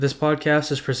This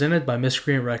podcast is presented by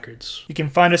Miscreant Records. You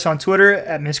can find us on Twitter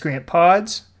at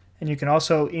MiscreantPods, and you can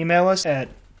also email us at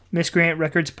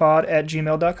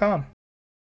miscreantrecordspod@gmail.com.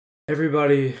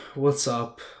 Everybody, what's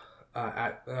up?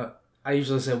 I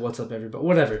usually say what's up, everybody.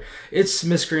 Whatever. It's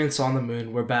Miscreants on the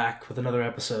Moon. We're back with another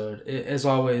episode. As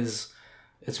always,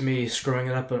 it's me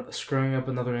screwing up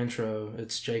another intro.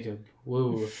 It's Jacob.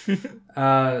 Woo.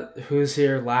 Who's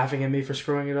here laughing at me for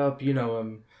screwing it up? You know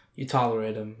him. You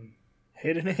tolerate him.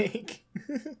 Hidden Ache.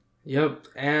 Yep.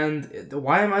 And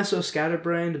why am I so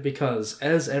scatterbrained? Because,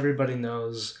 as everybody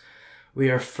knows,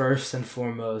 we are first and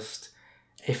foremost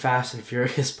a Fast and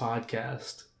Furious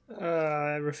podcast.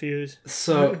 I refuse.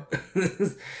 So,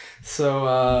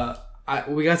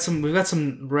 we got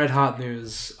some red hot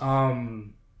news.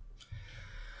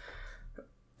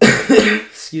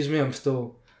 Excuse me, I'm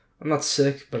not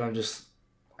sick, but I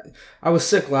was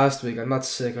sick last week. I'm not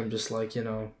sick. I'm just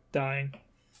Dying.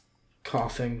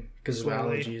 Coughing because of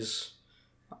Slowly. allergies.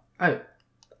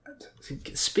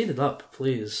 Speed it up,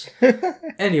 please.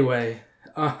 Anyway,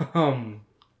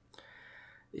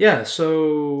 yeah,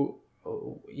 so,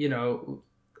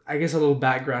 I guess a little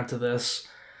background to this.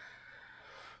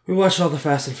 We watched all the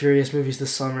Fast and Furious movies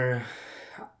this summer.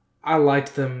 I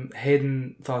liked them.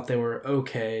 Hayden thought they were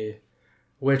okay,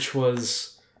 which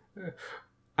was...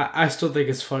 I still think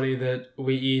it's funny that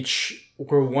we each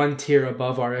were one tier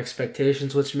above our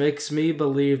expectations, which makes me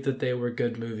believe that they were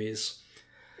good movies.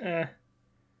 Well,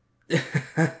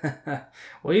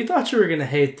 you thought you were going to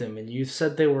hate them, and you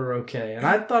said they were okay. And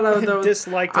I thought I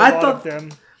disliked a lot of them.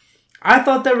 I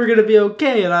thought they were going to be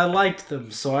okay, and I liked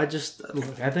them. So I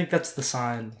think that's the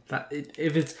sign. That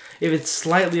if it's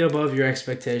slightly above your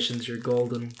expectations, you're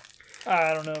golden.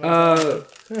 I don't know.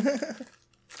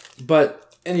 But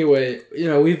anyway,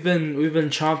 we've been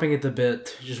chomping at the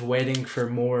bit, just waiting for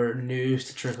more news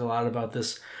to trickle out about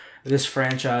this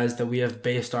franchise that we have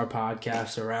based our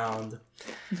podcast around.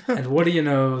 And what do you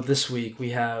know? This week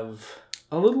we have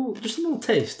a little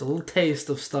taste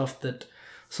of stuff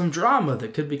some drama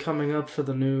that could be coming up for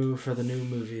the new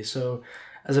movie. So,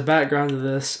 as a background to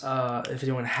this, if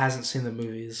anyone hasn't seen the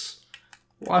movies,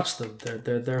 watch them.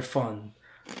 They're fun.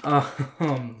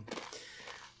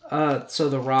 So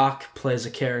The Rock plays a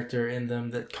character in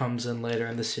them that comes in later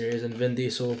in the series, and Vin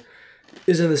Diesel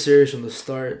is in the series from the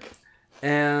start.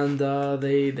 And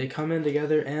they come in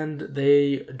together, and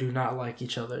they do not like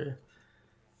each other.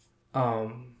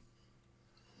 Do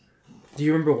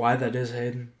you remember why that is,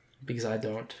 Hayden? Because I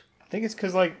don't. I think it's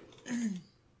because,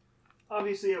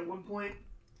 obviously at one point,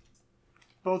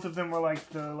 both of them were,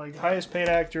 the highest paid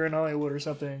actor in Hollywood or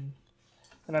something.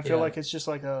 And I feel like it's just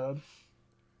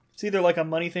it's either a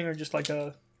money thing or just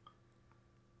a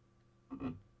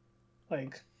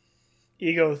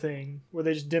ego thing where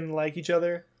they just didn't like each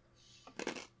other.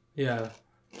 Yeah.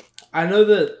 I know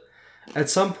that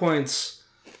at some points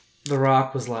The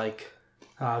Rock was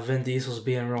Vin Diesel's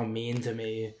being real mean to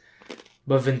me.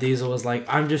 But Vin Diesel was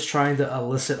I'm just trying to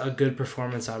elicit a good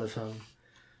performance out of him.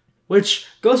 Which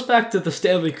goes back to the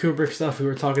Stanley Kubrick stuff we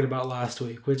were talking about last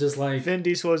week, which is Vin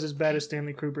Diesel is as bad as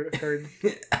Stanley Kubrick heard.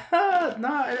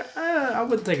 I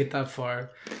wouldn't take it that far.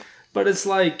 But it's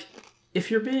if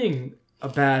you're being a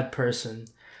bad person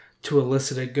to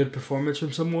elicit a good performance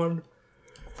from someone,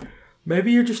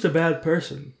 maybe you're just a bad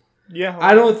person. Yeah.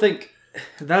 I don't think...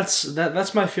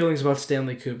 That's my feelings about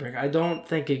Stanley Kubrick. I don't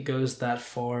think it goes that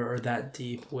far or that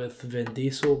deep with Vin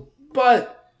Diesel,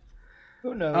 but...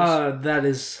 Who knows? That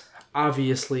is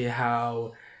obviously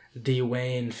how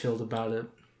Dwayne felt about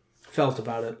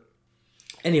it.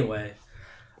 Anyway,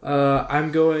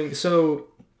 I'm going... So,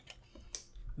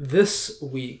 this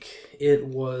week, it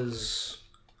was...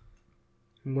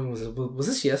 When was it? Was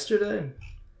this yesterday?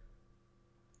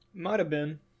 Might have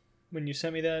been, when you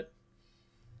sent me that.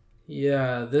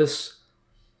 Yeah, this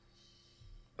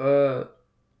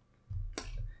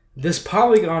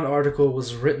Polygon article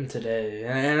was written today,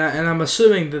 and I'm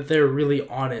assuming that they're really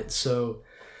on it, so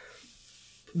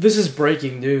this is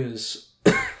breaking news.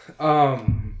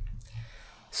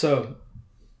 So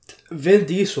Vin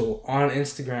Diesel on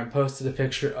Instagram posted a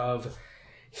picture of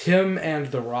him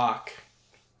and The Rock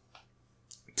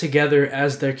together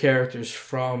as their characters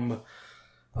from,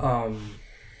 I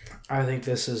think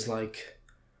this is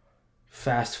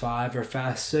Fast 5 or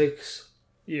Fast 6.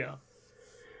 Yeah.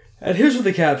 And here's what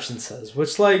the caption says,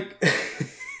 which, I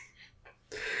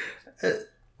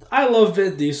love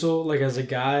Vin Diesel, as a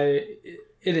guy.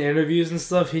 In interviews and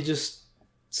stuff, he just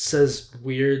says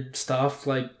weird stuff.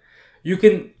 You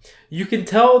can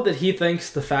tell that he thinks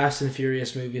the Fast and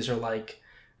Furious movies are,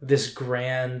 this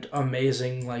grand,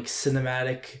 amazing,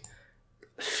 cinematic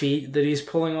feat that he's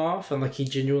pulling off, and like he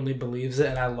genuinely believes it,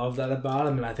 and I love that about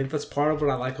him, and I think that's part of what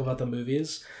I like about the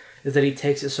movies, is that he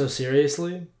takes it so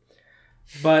seriously.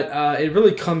 But it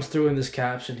really comes through in this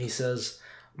caption. He says,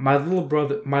 my little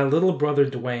brother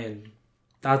Dwayne, ...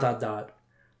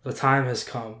 the time has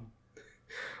come.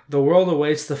 The world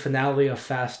awaits the finale of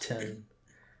Fast 10.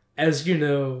 As you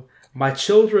know, my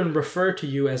children refer to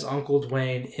you as Uncle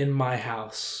Dwayne in my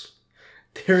house.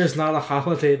 There is not a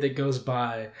holiday that goes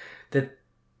by that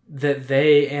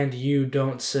they and you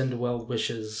don't send well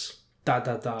wishes. ... But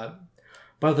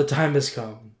the time has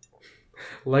come.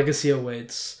 Legacy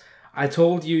awaits. I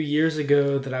told you years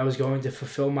ago that I was going to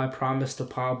fulfill my promise to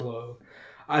Pablo.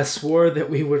 I swore that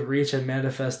we would reach and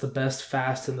manifest the best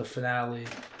fast in the finale.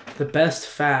 The best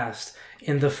fast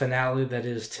in the finale that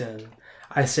is 10.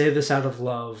 I say this out of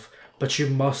love, but you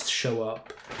must show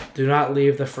up. Do not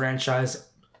leave the franchise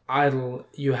idle.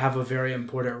 You have a very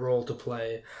important role to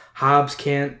play. Hobbs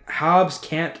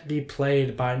can't be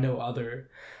played by no other.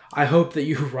 I hope that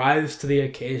you rise to the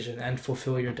occasion and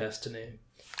fulfill your destiny.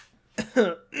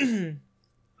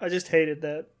 I just hated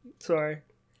that. Sorry.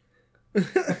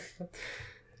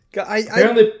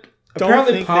 Apparently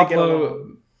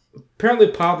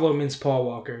Pablo means Paul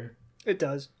Walker. It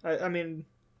does. I mean,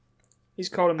 he's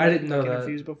called him. I didn't know that.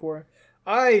 Confused before.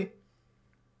 I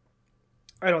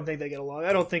don't think they get along.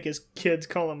 I don't think his kids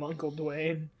call him Uncle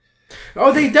Dwayne.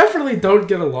 Oh, they definitely don't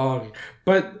get along.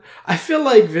 But I feel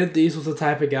like Vin Diesel's the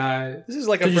type of guy. This is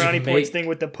like a brownie points thing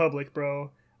with the public,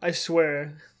 bro. I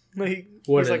swear. Like,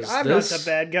 what he's like, I'm not the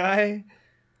bad guy.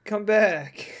 Come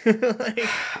back. Like,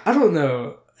 I don't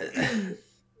know.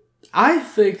 I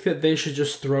think that they should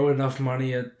just throw enough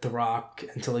money at The Rock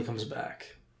until he comes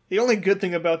back. The only good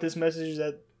thing about this message is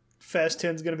that Fast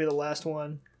 10 is going to be the last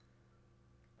one.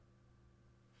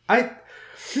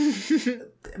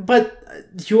 But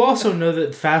you also know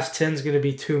that Fast 10 is going to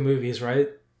be 2 movies, right?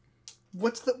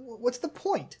 What's the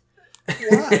point?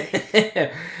 Why?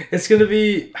 It's going to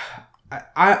be...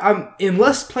 I'm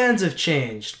unless plans have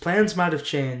changed. Plans might have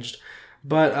changed.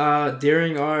 But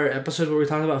during our episode where we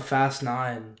talked about Fast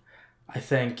 9, I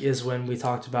think, is when we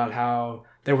talked about how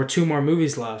there were 2 more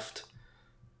movies left.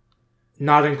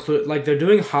 Not include... Like, they're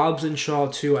doing Hobbs and Shaw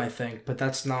 2, I think, but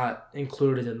that's not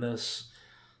included in this.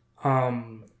 But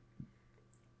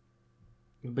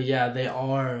yeah, they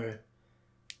are...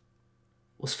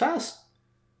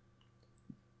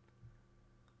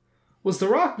 Was The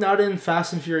Rock not in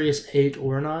Fast and Furious 8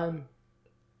 or 9?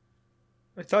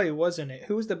 I thought he was in 8.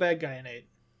 Who was the bad guy in 8?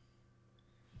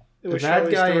 It was the bad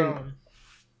Charlize guy Theron.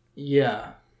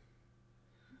 Yeah.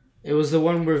 It was the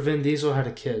one where Vin Diesel had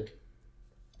a kid.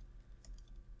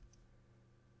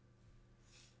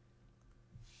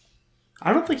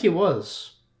 I don't think he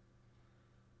was.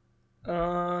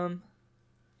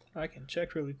 I can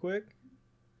check really quick.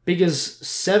 Because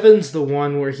 7's the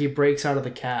one where he breaks out of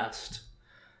the cast.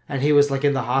 And he was like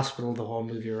in the hospital the whole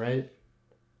movie, right?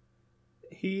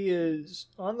 He is...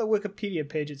 On the Wikipedia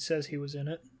page it says he was in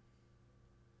it.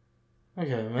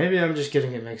 Okay, maybe I'm just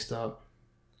getting it mixed up.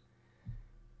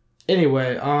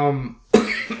 Anyway,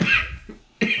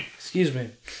 excuse me.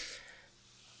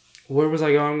 Where was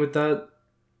I going with that?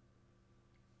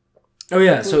 Oh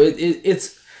yeah, so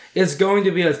it's going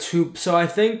to be a 2... So I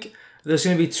think there's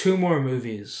going to be 2 more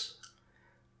movies.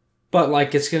 But,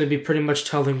 like, it's going to be pretty much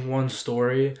telling one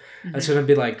story. Mm-hmm. It's going to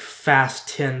be, like, Fast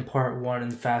 10 Part 1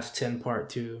 and Fast 10 Part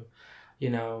 2. You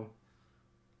know?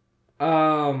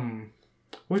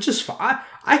 Which is fine.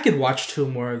 I could watch 2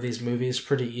 more of these movies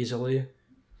pretty easily.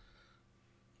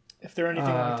 If they're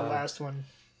anything like the last one,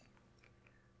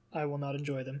 I will not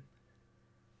enjoy them.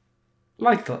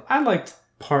 I liked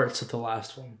parts of the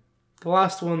last one. The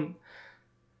last one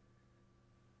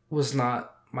was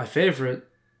not my favorite,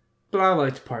 but I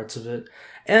liked parts of it.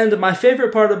 And my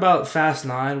favorite part about Fast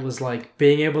 9 was like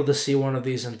being able to see one of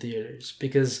these in theaters,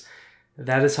 because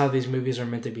that is how these movies are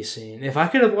meant to be seen. If I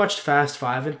could have watched Fast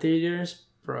 5 in theaters,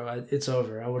 bro, it's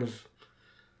over.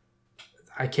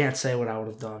 I can't say what I would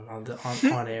have done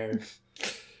on air.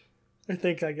 I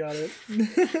think I got it.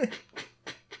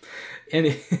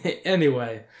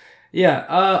 Anyway, yeah,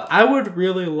 I would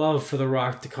really love for The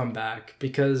Rock to come back,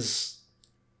 because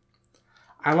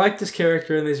I like this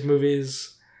character in these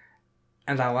movies,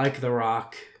 and I like The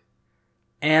Rock,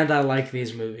 and I like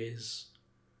these movies.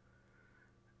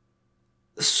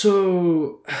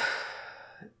 So,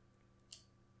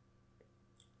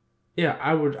 yeah,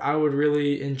 I would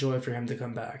really enjoy for him to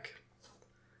come back.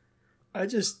 I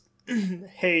just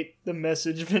hate the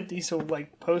message Vin Diesel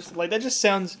posted. Like, that just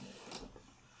sounds...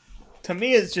 To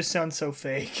me, it just sounds so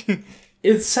fake.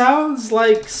 It sounds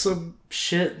like some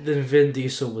shit that Vin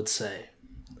Diesel would say.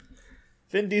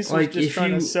 Vin Diesel's Like, just if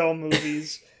trying you- to sell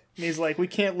movies. And he's like, we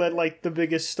can't let like the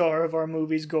biggest star of our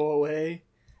movies go away.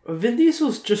 Vin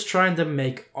Diesel's just trying to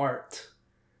make art.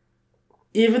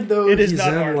 Even though It is he's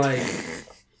not in art. like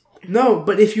no,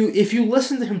 but if you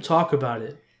listen to him talk about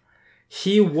it,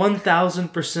 he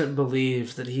 1000%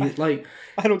 believes that he like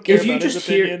I don't care if you about his just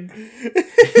hear- opinion.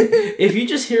 if you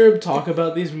just hear him talk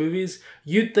about these movies,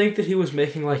 you'd think that he was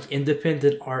making like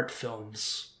independent art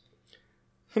films.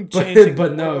 Changing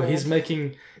But the no, world. he's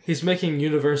making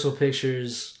Universal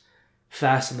Pictures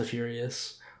Fast and the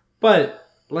Furious. But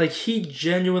like he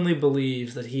genuinely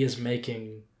believes that he is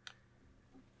making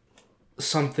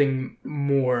something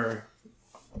more,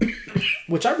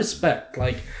 which I respect.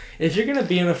 Like if you're going to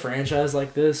be in a franchise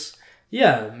like this,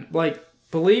 yeah, like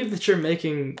believe that you're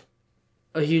making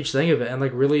a huge thing of it and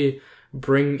like really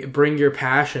bring your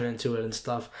passion into it and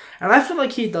stuff. And I feel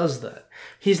like he does that.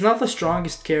 He's not the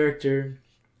strongest character.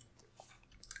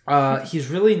 He's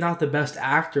really not the best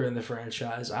actor in the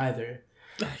franchise either.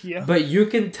 Yeah. But you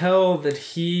can tell that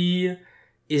he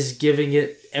is giving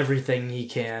it everything he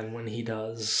can when he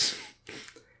does.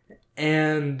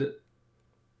 And,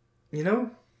 you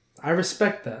know, I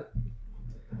respect that.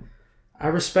 I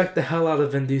respect the hell out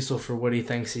of Vin Diesel for what he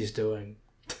thinks he's doing.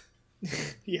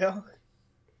 Yeah.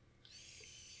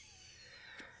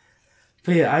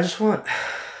 But yeah, I just want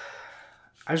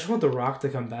The Rock to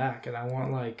come back, and I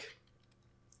want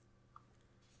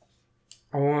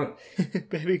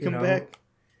Baby, come know, back.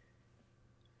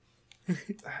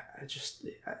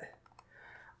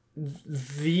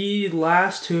 The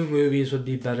last two movies would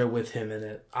be better with him in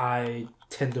it. I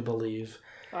tend to believe,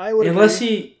 I would unless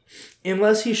agree.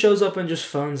 he shows up and just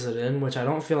phones it in, which I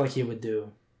don't feel like he would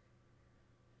do.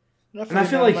 Not for and I the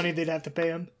feel amount of like- money they'd have to pay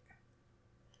him.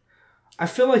 I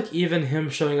feel like even him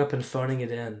showing up and phoning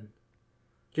it in,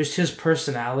 just his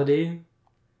personality,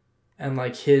 and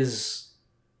like his,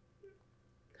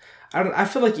 I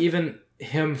feel like even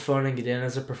him phoning it in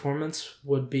as a performance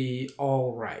would be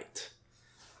all right.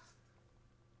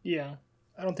 Yeah.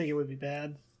 I don't think it would be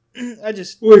bad. I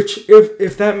just... Which,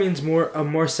 if that means a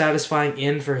more satisfying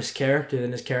end for his character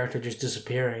than his character just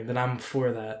disappearing, then I'm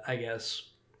for that, I guess.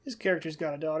 His character's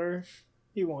got a daughter.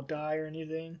 He won't die or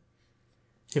anything.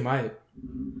 He might.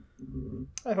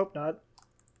 I hope not.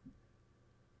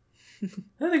 I think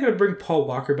they're gonna bring Paul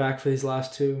Walker back for these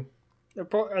last two.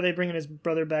 Are they bringing his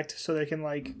brother back so they can,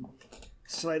 like,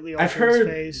 slightly I've alter his heard-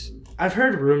 face? I've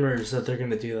heard rumors that they're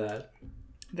gonna do that.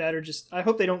 That or just... I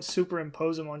hope they don't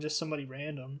superimpose him on just somebody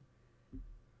random.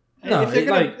 And No,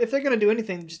 if they're gonna do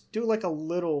anything, just do, like, a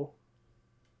little...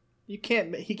 He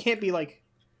can't be, like,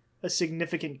 a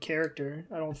significant character,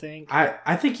 I don't think.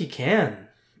 I think he can.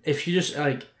 If you just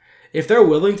like, if they're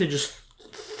willing to just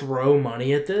throw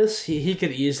money at this, he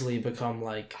could easily become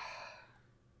like.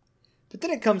 But then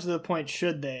it comes to the point,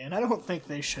 should they? And I don't think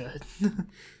they should.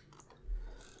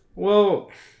 Well,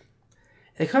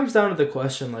 it comes down to the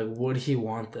question like, would he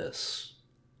want this?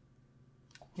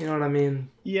 You know what I mean?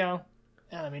 Yeah.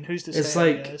 I mean, who's to It's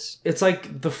say, like- I guess? It's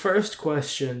like the first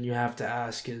question you have to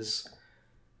ask is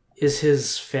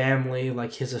his family,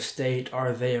 like his estate,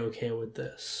 are they okay with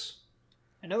this?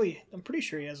 I know I'm pretty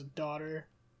sure he has a daughter.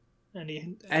 And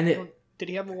did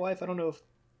he have a wife? I don't know if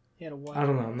he had a wife. I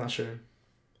don't know. I'm not sure.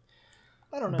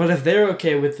 I don't know. But if they're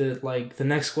okay with it, like the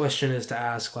next question is to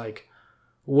ask, like,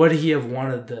 would he have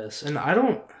wanted this? And I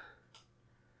don't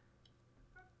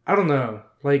know.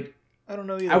 Like, I don't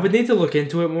know either. I would need to look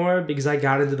into it more because I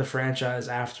got into the franchise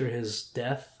after his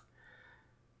death.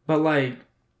 But like,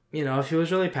 you know, if he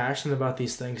was really passionate about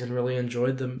these things and really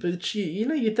enjoyed them, but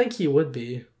you'd think he would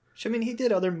be. I mean, he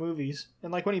did other movies.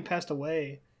 And like when he passed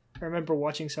away, I remember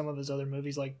watching some of his other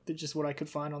movies, like just what I could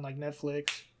find on like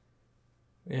Netflix.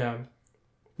 Yeah.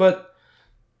 But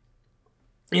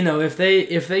you know, if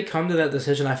they come to that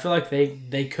decision, I feel like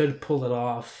they could pull it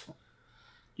off.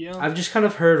 Yeah. I've just kind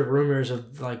of heard rumors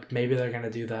of like maybe they're gonna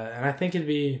do that, and I think it'd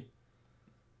be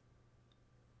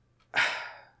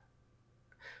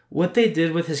what they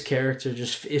did with his character.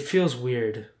 Just it feels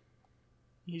weird.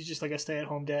 He's just like a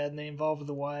stay-at-home dad, and they involve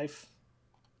the wife.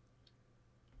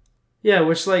 Yeah,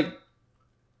 which like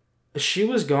she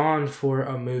was gone for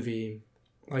a movie,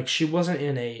 like she wasn't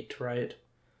in 8, right?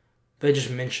 They just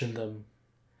mentioned them,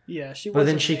 Yeah, she. but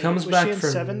then wasn't she in eight. comes Was back she in for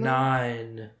 7, though?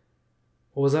 9.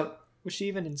 What was that? Was she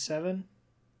even in 7?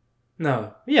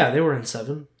 No, yeah, they were in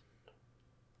 7.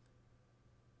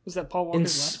 Was that Paul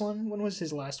Walker's s- last one? When was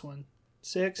his last one?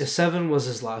 6? 7 was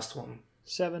his last one.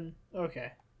 7?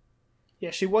 Okay.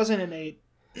 Yeah, she wasn't in 8.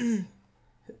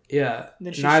 Yeah,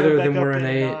 Then she neither showed of them back were up in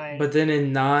in 8, 9. but then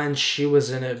in 9 she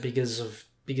was in it because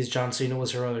John Cena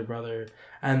was her other brother,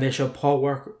 and they show Paul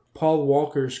Paul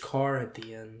Walker's car at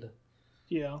the end.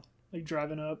 Yeah, like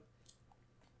driving up.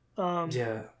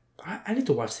 Yeah, I need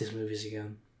to watch these movies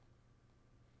again.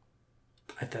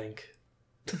 I think.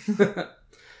 I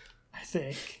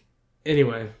think.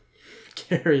 Anyway,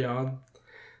 carry on.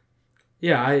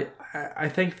 Yeah, I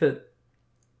think that.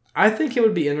 I think it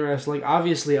would be interesting. Like,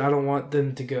 obviously, I don't want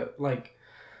them to go. Like,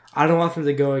 I don't want them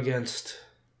to go against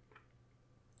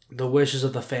the wishes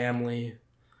of the family,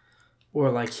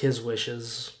 or like his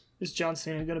wishes. Is John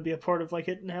Cena going to be a part of like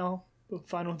it now? The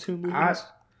final 2 movies.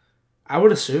 I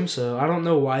would assume so. I don't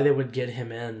know why they would get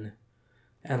him in.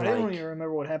 And I don't even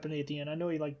remember what happened at the end. I know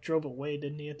he like drove away,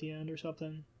 didn't he, at the end or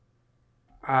something?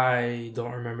 I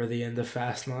don't remember the end of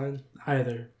Fast 9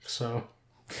 either. So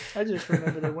I just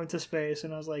remember they went to space,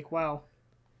 and I was like, wow.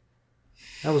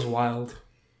 that was wild.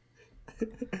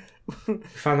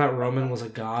 Found out Roman was a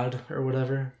god or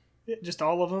whatever. Just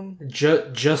all of them?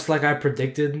 Just like I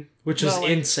predicted, which is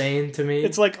insane to me.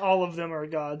 It's like all of them are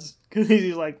gods. Because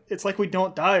he's like, it's like we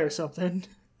don't die or something.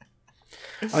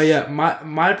 Oh yeah,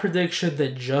 my prediction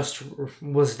that just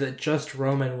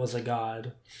Roman was a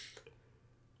god.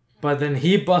 But then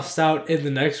he busts out in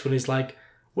the next one. He's like,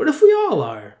 "What if we all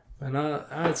are?" And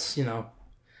that's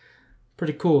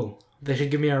pretty cool. They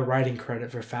should give me a writing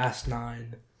credit for Fast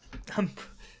 9. I'm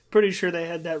pretty sure they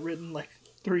had that written like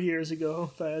 3 years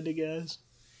ago, if I had to guess.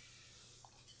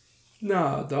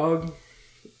 Nah, dog.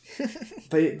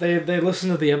 They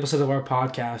listened to the episode of our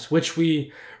podcast, which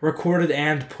we recorded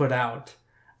and put out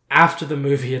after the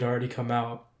movie had already come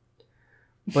out.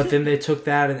 But then they took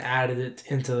that and added it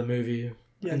into the movie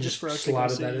and just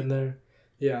slotted that in there.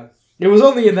 Yeah, it was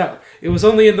only in that. It was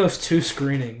only in those 2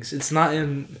 screenings. It's not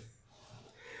in.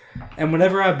 And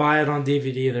whenever I buy it on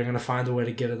DVD, they're gonna find a way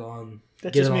to get it on.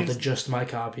 Get it onto just my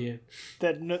copy.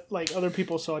 That like other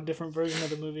people saw a different version of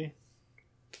the movie.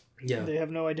 Yeah, they have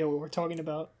no idea what we're talking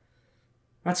about.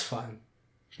 That's fine.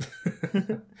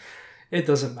 It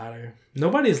doesn't matter.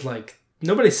 Nobody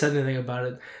said anything about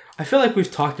it. I feel like we've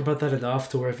talked about that enough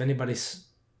to where if anybody's,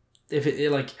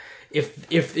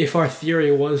 if our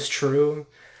theory was true,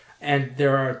 and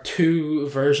there are 2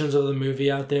 versions of the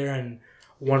movie out there, and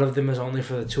one of them is only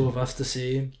for the 2 of us to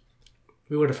see,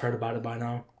 we would have heard about it by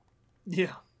now.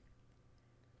 Yeah.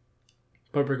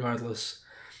 But regardless,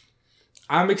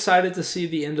 I'm excited to see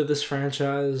the end of this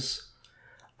franchise.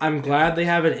 I'm glad they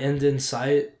have an end in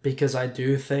sight, because I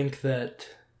do think that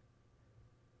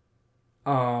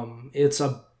it's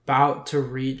about to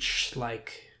reach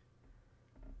like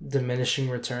diminishing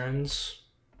returns.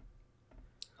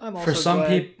 I'm also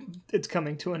glad it's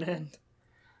coming to an end.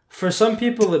 For some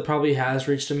people it probably has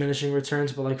reached diminishing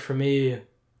returns, but like for me,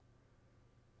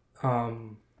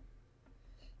 it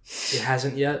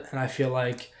hasn't yet. And I feel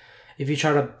like if you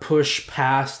try to push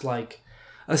past, like,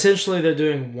 essentially they're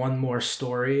doing one more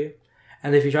story,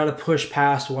 and if you try to push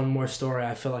past one more story,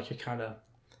 I feel like you're kind of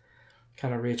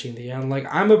reaching the end. Like,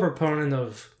 I'm a proponent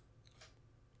of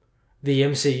the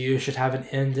MCU should have an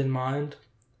end in mind.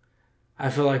 I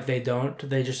feel like they don't.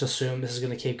 They just assume this is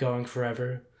going to keep going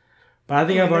forever. But I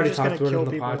think I've already talked about it in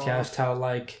the podcast, how,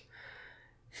 like,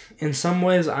 in some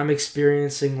ways I'm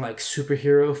experiencing, like,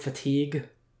 superhero fatigue.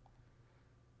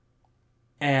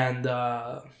 And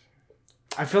I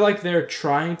feel like they're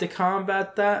trying to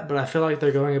combat that, but I feel like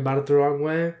they're going about it the wrong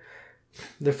way.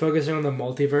 They're focusing on the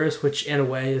multiverse, which in a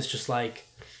way is just like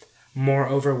more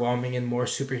overwhelming and more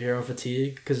superhero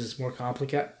fatigue because it's more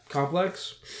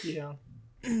complex. Yeah.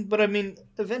 But I mean,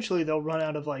 eventually they'll run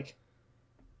out of like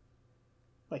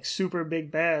super big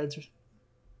bads,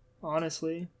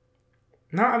 honestly.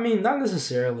 No, I mean, not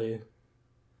necessarily.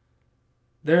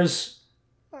 There's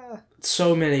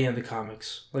so many in the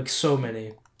comics. Like, so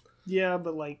many. Yeah,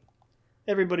 but like,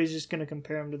 everybody's just going to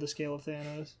compare him to the scale of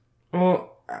Thanos.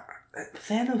 Well,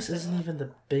 Thanos isn't even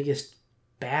the biggest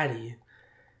baddie.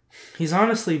 He's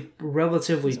honestly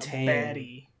relatively tame.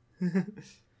 Baddie.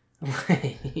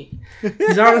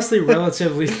 He's honestly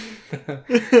relatively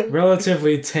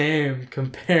tame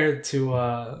compared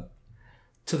to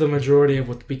the majority of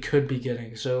what we could be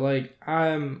getting. So like,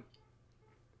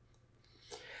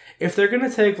 if they're gonna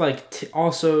take like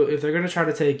if they're gonna try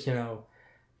to take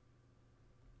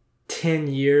 10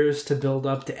 years to build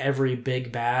up to every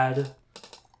big bad,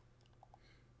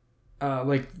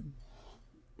 big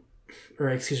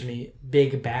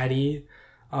baddie,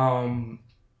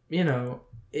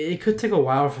 it could take a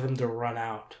while for them to run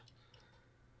out.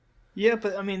 Yeah,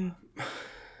 but I mean,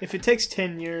 if it takes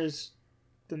 10 years,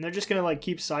 then they're just gonna like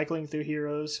keep cycling through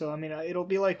heroes. So I mean, it'll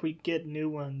be like we get new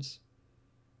ones,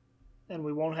 and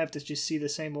we won't have to just see the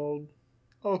same old,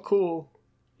 oh cool,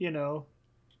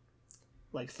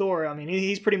 like Thor. I mean,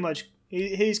 he's pretty much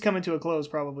He's coming to a close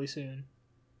probably soon.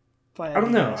 I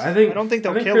don't know. I don't think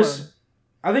they'll kill him.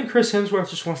 I think Chris Hemsworth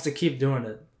just wants to keep doing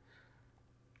it.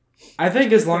 I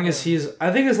think as long as he's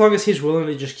willing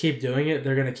to just keep doing it,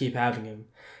 they're gonna keep having him,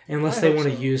 unless they want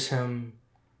to use him.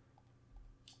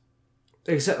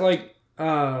 Except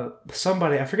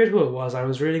somebody, I forget who it was. I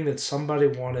was reading that somebody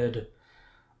wanted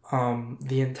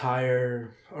the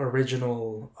entire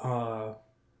original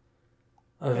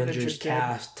Avengers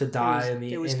cast to die in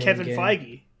the. It was Kevin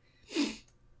Feige.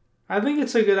 I think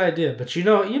it's a good idea, but you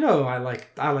know, I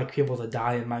like people to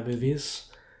die in my movies.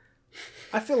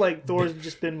 I feel like Thor's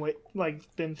just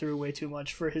been through way too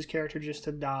much for his character just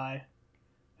to die.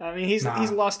 I mean, he's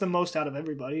lost the most out of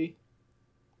everybody.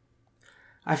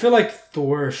 I feel like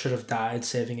Thor should have died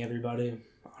saving everybody.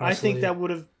 Honestly. I think that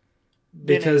would have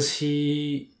because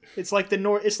It's like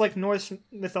Norse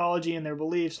mythology and their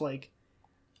beliefs, like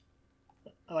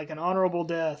an honorable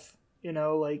death. You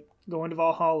know, like going to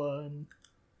Valhalla and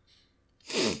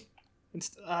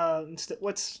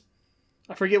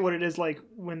I forget what it is like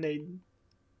when they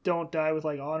don't die with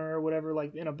like honor or whatever,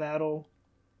 like in a battle.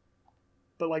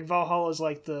 But like Valhalla is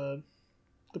like the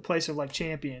place of like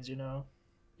champions, you know.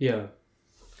 Yeah.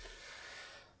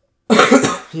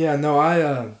 Yeah. No,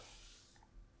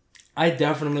 I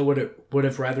definitely would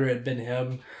have rather it been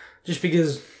him, just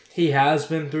because he has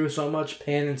been through so much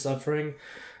pain and suffering.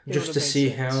 Just to see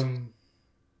him.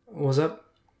 What was up?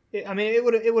 I mean, it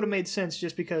would have made sense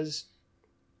just because.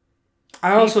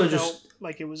 I also just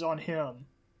like it was on him.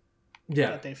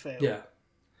 Yeah. That they failed. Yeah.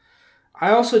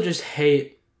 I also just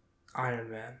hate Iron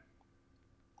Man.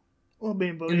 Well, I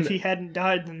mean, but if he hadn't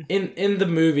died, then in the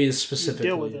movies specifically,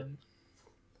 deal with him.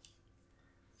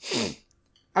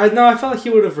 I felt like he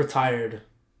would have retired,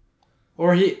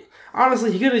 or he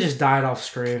could have just died off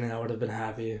screen, and I would have been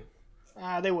happy.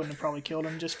 They wouldn't have probably killed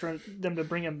him just for them to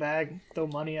bring him back, throw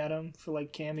money at him for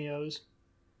like cameos.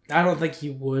 I don't think he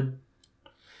would.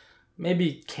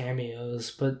 Maybe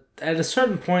cameos, but at a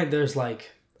certain point, there's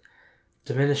like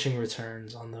diminishing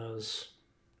returns on those.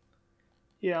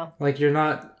 Yeah. Like you're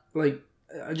not like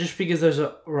just because there's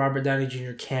a Robert Downey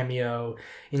Jr. cameo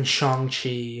in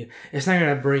Shang-Chi, it's not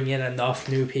gonna bring in enough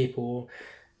new people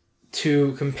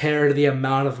to compare to the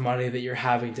amount of money that you're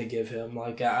having to give him.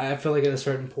 Like I feel like at a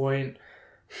certain point,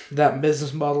 that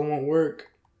business model won't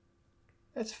work.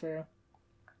 That's fair,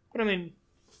 but I mean,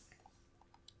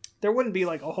 there wouldn't be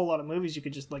like a whole lot of movies you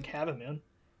could just like have him in.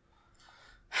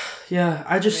 Yeah,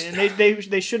 I mean,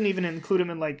 they shouldn't even include him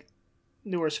in like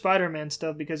newer Spider-Man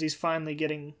stuff because he's finally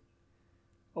getting.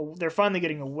 They're finally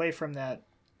getting away from that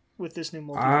with this new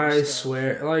multiverse. I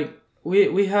swear, like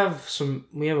we have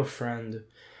a friend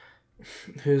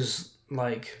who's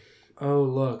like, oh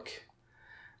look,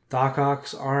 Doc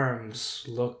Ock's arms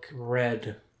look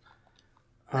red.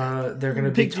 They're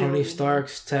gonna be Tony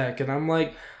Stark's tech, and I'm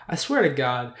like, I swear to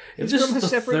God, if this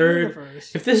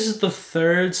is the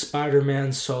third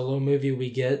Spider-Man solo movie we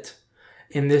get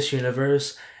in this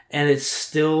universe, and it's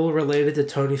still related to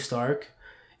Tony Stark,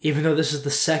 even though this is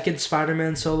the second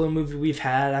Spider-Man solo movie we've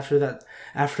had after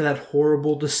that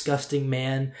horrible, disgusting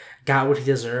man got what he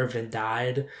deserved and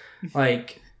died,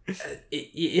 like,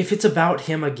 if it's about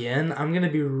him again, I'm gonna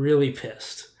be really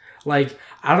pissed. Like,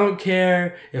 I don't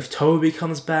care if Toby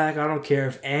comes back. I don't care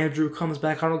if Andrew comes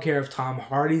back. I don't care if Tom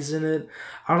Hardy's in it.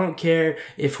 I don't care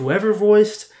if whoever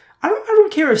voiced... I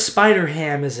don't care if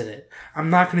Spider-Ham is in it.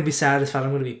 I'm not going to be satisfied. I'm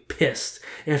going to be pissed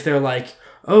if they're like,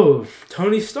 oh,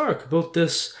 Tony Stark built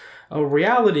this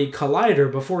reality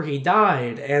collider before he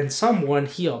died, and someone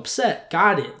he upset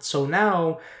got it. So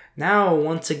now,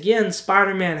 once again,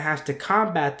 Spider-Man has to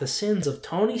combat the sins of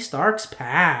Tony Stark's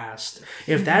past.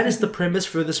 If that is the premise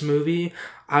for this movie,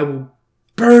 I will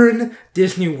burn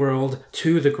Disney World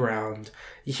to the ground.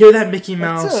 You hear that, Mickey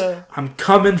Mouse? I'm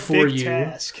coming for you.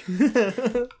 Task.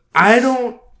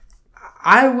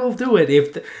 I will do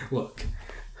it. Look,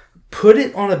 put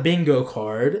it on a bingo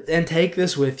card and take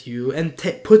this with you and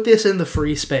put this in the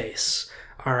free space.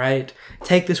 All right,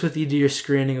 take this with you to your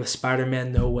screening of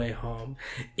Spider-Man No Way Home.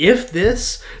 If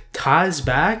this ties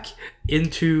back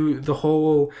into the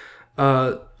whole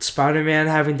Spider-Man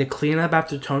having to clean up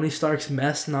after Tony Stark's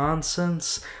mess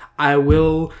nonsense, I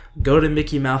will go to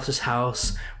Mickey Mouse's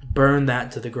house, burn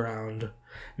that to the ground.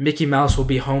 Mickey Mouse will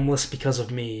be homeless because of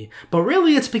me, but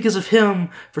really it's because of him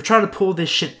for trying to pull this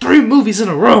shit 3 movies in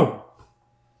a row.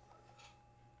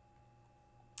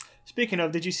 Speaking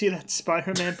of, did you see that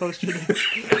Spider-Man poster that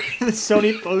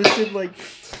Sony posted like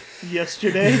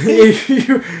yesterday?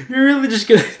 You're really just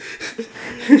gonna.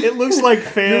 It looks like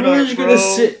fan art, bro.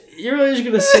 You're really just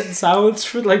gonna sit in silence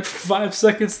for like 5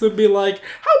 seconds to be like,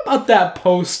 how about that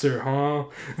poster, huh?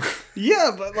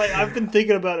 Yeah, but like I've been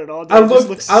thinking about it all day. I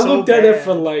looked at it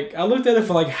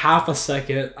for like half a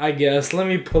second, I guess. Let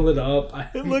me pull it up.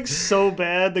 It looks so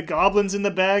bad. The goblins in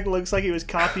the bag looks like it was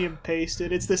copy and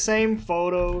pasted. It's the same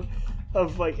photo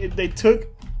of they took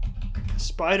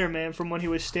Spider-Man from when he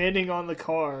was standing on the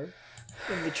car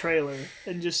in the trailer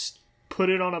and just put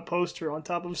it on a poster on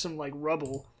top of some like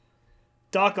rubble.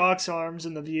 Doc Ock's arms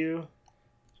in the view.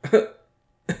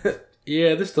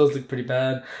 Yeah, this does look pretty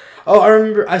bad. Oh, I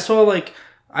remember.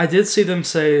 I did see them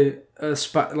say,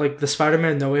 the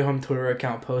Spider-Man No Way Home Twitter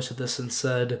account posted this and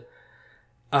said,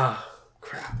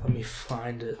 crap, let me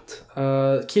find it.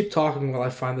 Keep talking while I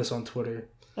find this on Twitter.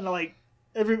 And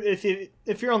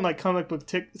if you're on like comic book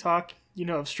TikTok, you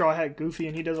know of Straw Hat Goofy,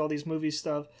 and he does all these movie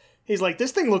stuff. He's like,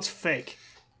 this thing looks fake.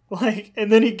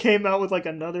 And then he came out with like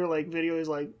another like video. He's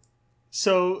like,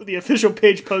 so the official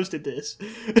page posted this.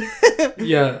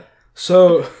 Yeah.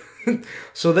 So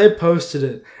they posted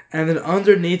it, and then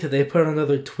underneath it they put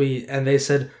another tweet, and they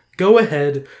said, go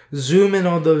ahead, zoom in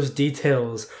on those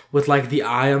details with like the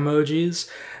eye emojis.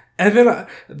 And then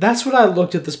that's when I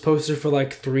looked at this poster for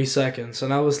like 3 seconds,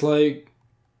 and I was like,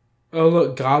 oh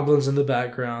look, goblins in the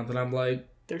background, and I'm like,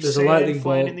 there's a lightning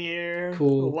bolt in the air.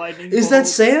 Cool. Is that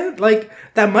sand? Like,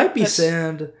 that might be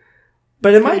sand,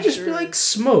 but it might just be like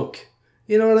smoke.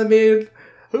 You know what I mean?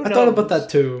 I thought about that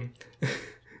too.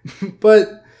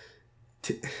 But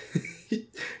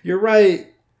you're right.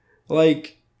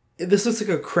 Like, this looks like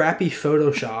a crappy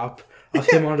Photoshop of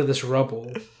him onto this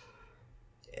rubble.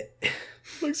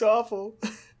 Looks awful.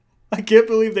 I can't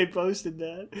believe they posted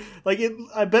that. Like,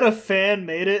 I bet a fan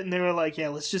made it, and they were like, yeah,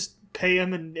 let's just pay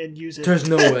him and use it. There's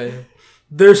no way.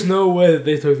 There's no way that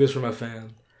they took this from a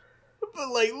fan. But,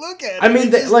 like, look at it. I mean,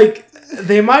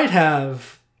 they might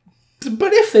have.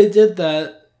 But if they did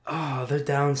that, they're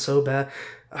down so bad.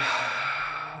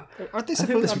 Aren't they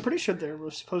supposed? I'm pretty sure they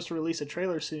were supposed to release a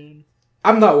trailer soon.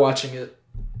 I'm not watching it.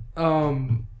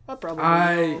 I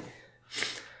probably will.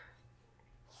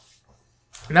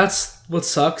 That's what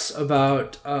sucks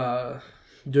about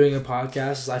doing a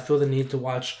podcast is I feel the need to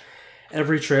watch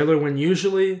every trailer when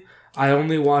usually I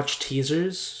only watch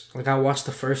teasers. Like, I watch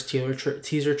the first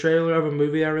teaser trailer of a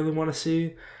movie I really want to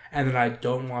see, and then I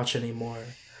don't watch anymore.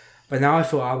 But now I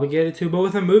feel obligated to. But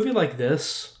with a movie like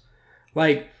this,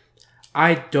 like,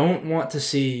 I don't want to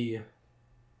see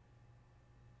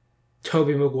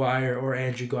Tobey Maguire or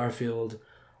Andrew Garfield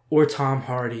or Tom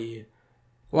Hardy.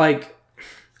 Like,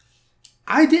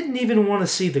 I didn't even want to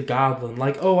see the Goblin.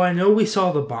 Like, I know we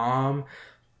saw the bomb,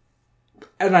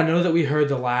 and I know that we heard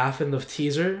the laugh in the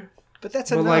teaser. But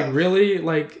that's enough. But, like, really,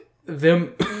 like,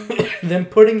 them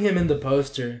putting him in the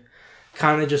poster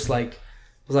kind of just, like,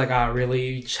 was like,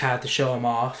 really? You just had to show him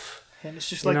off. And it's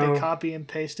just like they copy and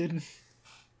pasted.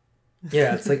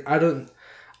 Yeah, it's like, I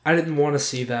didn't want to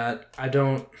see that. I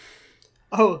don't.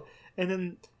 Oh, and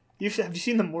then have you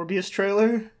seen the Morbius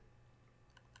trailer?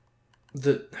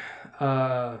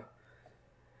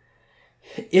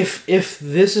 If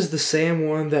this is the same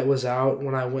one that was out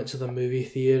when I went to the movie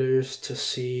theaters to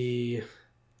see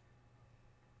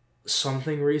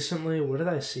something recently, what did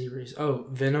I see recently? Oh,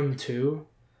 Venom 2.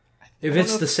 If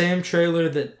it's the same trailer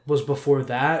that was before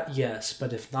that, yes.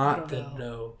 But if not, then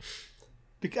no.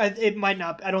 Because it might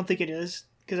not. I don't think it is.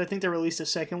 Because I think they released a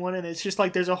second one, and it's just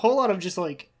like there's a whole lot of just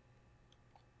like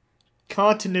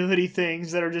continuity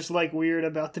things that are just like weird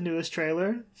about the newest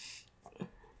trailer.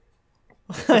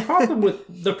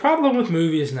 The problem with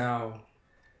movies now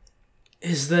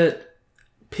is that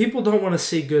people don't want to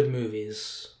see good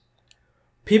movies.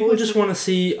 People just want to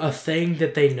see a thing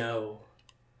that they know.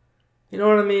 You know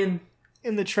what I mean?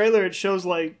 In the trailer, it shows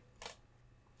like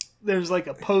there's like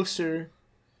a poster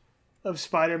of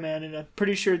Spider-Man, and I'm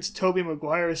pretty sure it's Tobey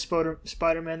Maguire's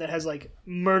Spider-Man that has like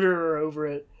murderer over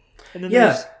it. And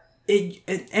then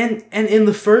and in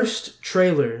the first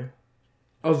trailer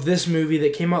of this movie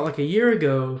that came out like a year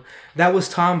ago, that was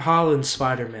Tom Holland's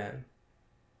Spider-Man.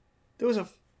 There was a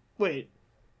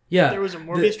Yeah, there was a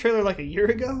Morbius trailer like a year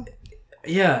ago.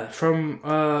 Yeah, from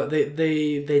they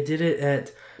did it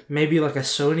at maybe like a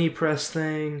Sony press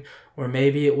thing, or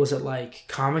maybe it was at like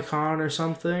Comic-Con or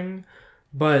something.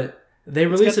 But they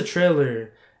released a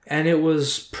trailer, and it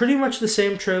was pretty much the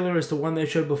same trailer as the one they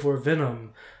showed before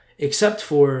Venom, except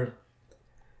for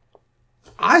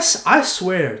I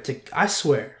swear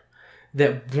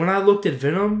that when I looked at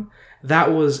Venom,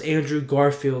 that was Andrew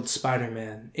Garfield's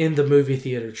Spider-Man in the movie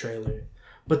theater trailer.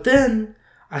 But then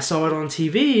I saw it on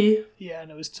TV. Yeah,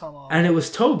 and it was Tom Holland. And it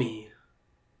was Tobey.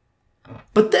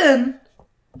 But then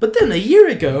But then a year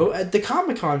ago, at the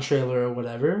Comic-Con trailer or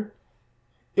whatever,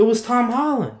 it was Tom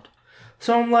Holland.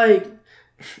 So I'm like,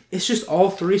 it's just all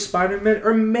three Spider-Men?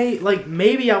 Or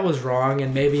maybe I was wrong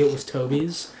and maybe it was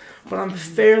Tobey's. But I'm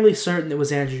fairly certain it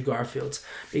was Andrew Garfield's.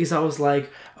 Because I was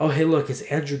like, oh, hey, look, it's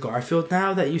Andrew Garfield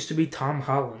now? That used to be Tom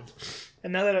Holland.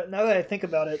 And now that I think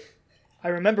about it, I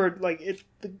remember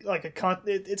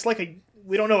it's like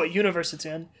we don't know what universe it's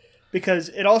in, because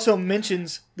it also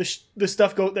mentions the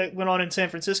stuff that went on in San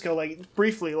Francisco, like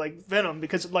briefly, like Venom,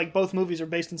 because like both movies are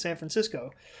based in San Francisco.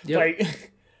 Yep.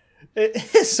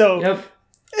 So. Yep.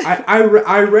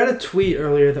 I read a tweet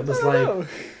earlier that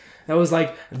was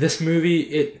like this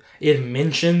movie it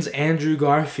mentions Andrew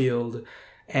Garfield.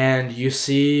 And you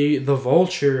see the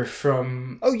Vulture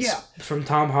from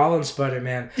Tom Holland's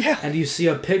Spider-Man. Yeah. And you see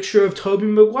a picture of Tobey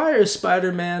Maguire's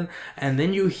Spider-Man. And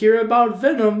then you hear about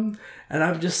Venom. And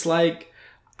I'm just like,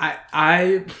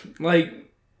 I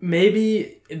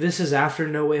maybe this is after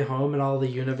No Way Home and all the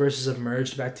universes have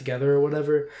merged back together or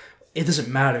whatever. It doesn't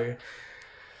matter.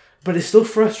 But it still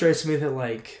frustrates me that,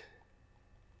 like,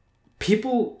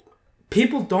 people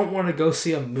don't want to go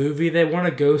see a movie. They want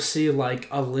to go see, like,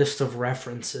 a list of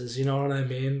references. You know what I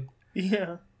mean?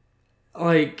 Yeah.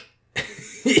 Like,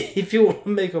 if you want to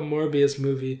make a Morbius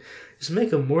movie, just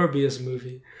make a Morbius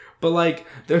movie. But, like,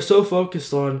 they're so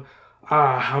focused on,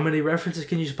 how many references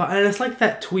can you spot? And it's like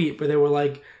that tweet where they were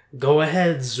like, go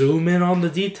ahead, zoom in on the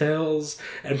details.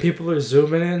 And people are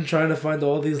zooming in, trying to find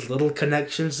all these little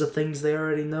connections to things they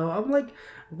already know. I'm like,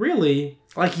 really?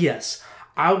 Like, yes.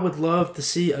 I would love to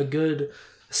see a good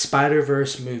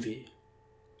Spider-Verse movie.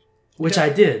 Which I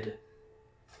did.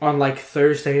 On, like,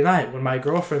 Thursday night when my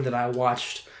girlfriend and I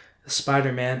watched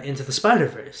Spider-Man Into the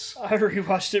Spider-Verse. I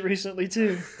rewatched it recently,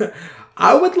 too.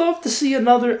 I would love to see a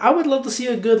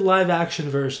good live-action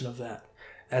version of that.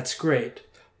 That's great.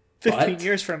 15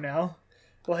 years from now.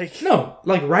 No,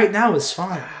 like, right now is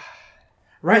fine.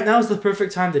 Right now is the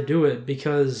perfect time to do it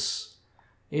because,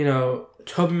 you know,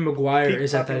 Tobey Maguire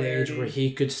is at that age where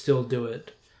he could still do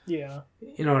it. Yeah.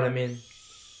 You know what I mean?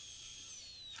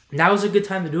 Now is a good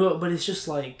time to do it, but it's just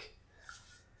like...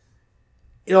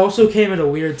 It also came at a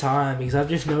weird time because I've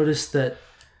just noticed that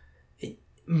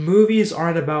movies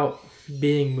aren't about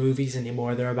being movies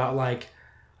anymore. They're about like,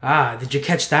 did you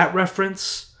catch that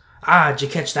reference? Did you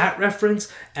catch that reference?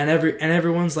 And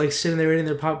everyone's like sitting there eating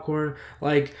their popcorn.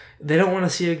 Like, they don't want to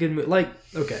see a good movie. Like,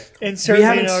 okay. Insert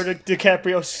Leonardo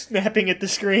DiCaprio snapping at the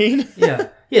screen. Yeah.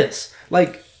 Yes.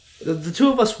 Like, the two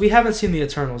of us, we haven't seen The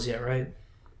Eternals yet, right?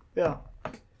 Yeah.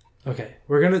 Okay.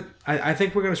 I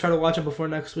think we're going to try to watch it before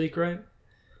next week, right?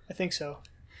 I think so.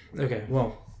 Okay,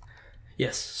 well,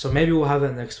 yes. So maybe we'll have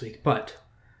that next week. But,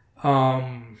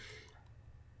 I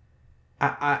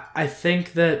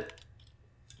think that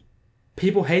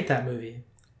people hate that movie,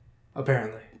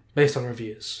 apparently, based on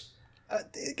reviews.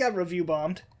 It got review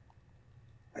bombed.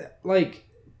 Like,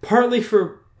 partly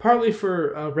for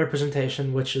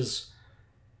representation, which is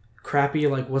crappy.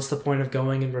 Like, what's the point of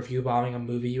going and review bombing a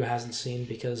movie you hasn't seen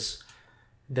because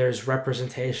there's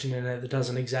representation in it that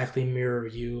doesn't exactly mirror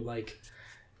you? Like,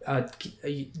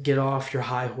 get off your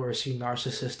high horse, you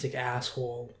narcissistic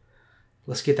asshole.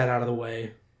 Let's get that out of the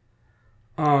way.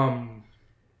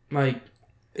 Like,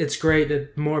 it's great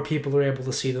that more people are able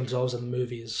to see themselves in the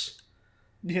movies.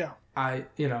 Yeah.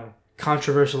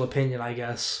 Controversial opinion, I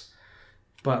guess.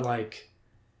 But, like,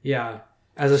 yeah,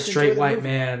 as a straight white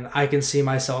man, I can see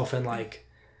myself in, like,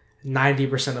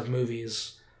 90% of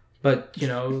movies. But, you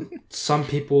know, some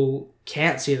people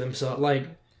can't see themselves.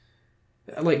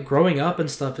 Like, growing up and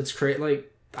stuff, it's great.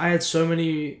 Like, I had so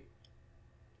many,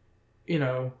 you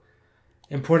know,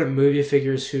 important movie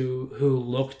figures who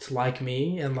looked like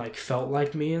me and, like, felt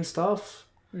like me and stuff.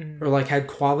 Mm-hmm. Or, like, had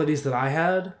qualities that I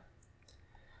had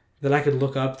that I could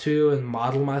look up to and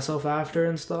model myself after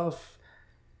and stuff.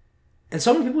 And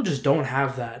so many people just don't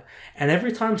have that. And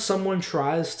every time someone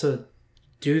tries to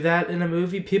do that in a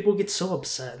movie, people get so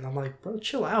upset. And I'm like, bro,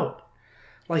 chill out.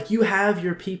 Like, you have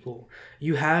your people.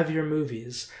 You have your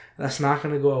movies. That's not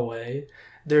going to go away.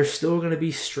 There's still going to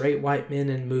be straight white men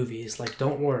in movies. Like,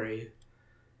 don't worry.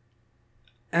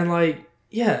 And, like,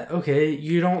 yeah, okay,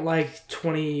 you don't like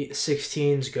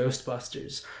 2016's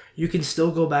Ghostbusters. You can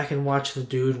still go back and watch the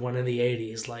dude one in the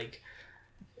 80s. Like,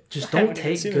 just don't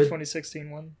take good... the 2016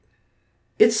 one.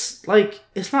 It's, like,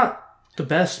 it's not the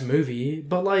best movie,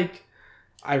 but, like,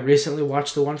 I recently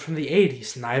watched the one from the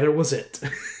 80s. Neither was it.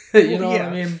 You know what I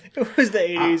mean? It was the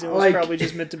 80s. It was probably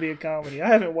just meant to be a comedy. I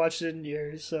haven't watched it in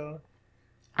years, so...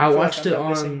 I watched it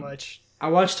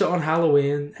on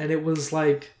Halloween, and it was,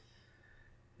 like,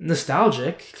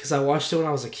 nostalgic, because I watched it when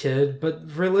I was a kid, but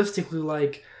realistically,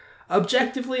 like,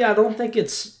 Objectively, I don't think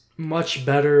it's much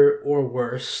better or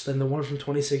worse than the one from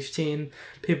 2016.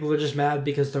 People are just mad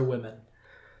because they're women.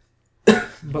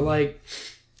 But, like,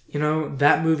 you know,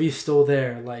 that movie's still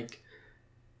there. Like,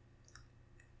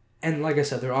 and like I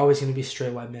said, there are always going to be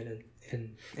straight white men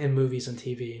in movies and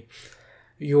TV.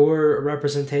 Your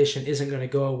representation isn't going to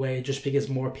go away just because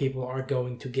more people are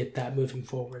going to get that moving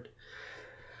forward.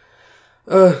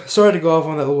 Sorry to go off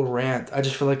on that little rant. I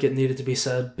just feel like it needed to be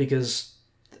said because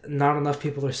not enough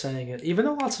people are saying it. Even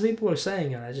though lots of people are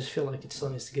saying it, I just feel like it still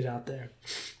needs to get out there.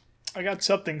 I got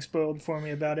something spoiled for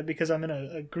me about it because I'm in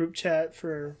a group chat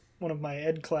for one of my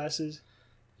ed classes.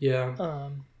 Yeah.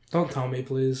 Don't tell me,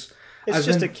 please. It's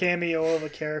a cameo of a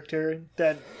character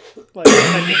that, like,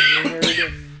 had been rumored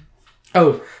and...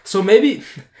 Oh, so maybe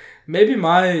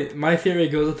my theory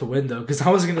goes out the window, because I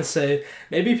was going to say,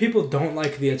 maybe people don't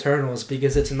like the Eternals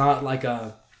because it's not like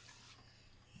a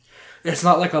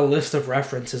list of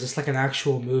references, it's like an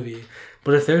actual movie.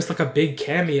 But if there's like a big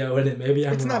cameo in it, maybe I'm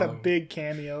wrong. It's not a big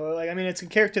cameo. Like, I mean, it's a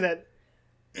character that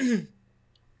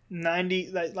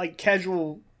 90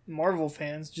 casual Marvel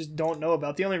fans just don't know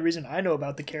about. The only reason I know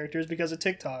about the character is because of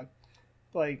TikTok.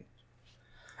 Like,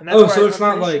 and that's so it's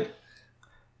not like...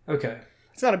 Okay.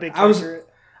 It's not a big character.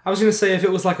 I was going to say if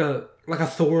it was like a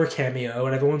Thor cameo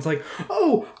and everyone's like,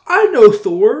 "Oh, I know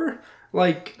Thor."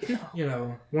 Like, you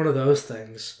know, one of those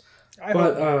things.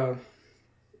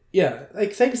 Yeah,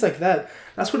 like things like that.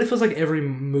 That's what it feels like every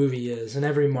movie is, and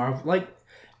every Marvel, like,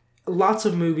 lots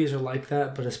of movies are like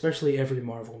that, but especially every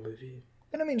Marvel movie.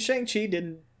 And I mean, Shang-Chi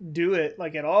didn't do it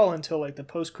like at all until like the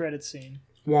post-credits scene.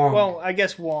 Wong. Well, I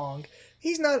guess Wong.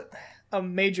 He's not a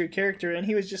major character, and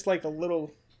he was just like a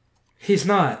little. He's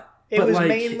not. It but was like,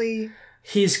 mainly.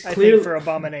 He's clearly for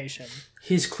Abomination.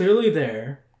 He's clearly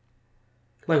there.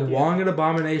 Like, Wong and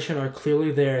Abomination are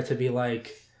clearly there to be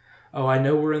like, oh, I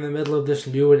know we're in the middle of this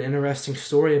new and interesting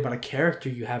story about a character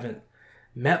you haven't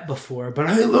met before, but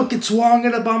hey, look, it's Wong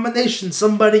and Abomination,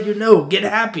 somebody you know, get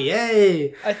happy,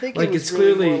 hey! I think like, it was it's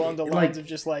really clearly, more along the lines of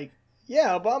just like,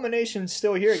 yeah, Abomination's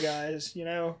still here, guys, you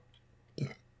know?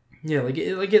 Yeah,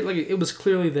 it was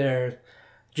clearly there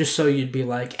just so you'd be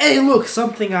like, hey, look,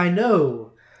 something I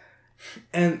know!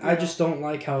 And yeah. I just don't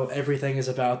like how everything is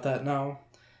about that now.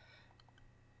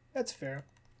 That's fair.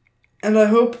 And I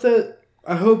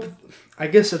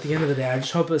guess at the end of the day, I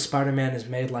just hope that Spider-Man is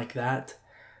made like that.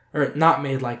 Or not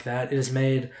made like that. It is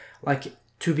made like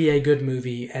to be a good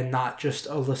movie and not just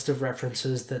a list of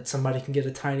references that somebody can get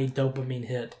a tiny dopamine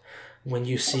hit when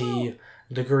you see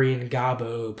the Green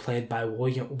Gobbo played by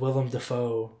Willem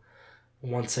Dafoe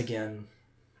once again.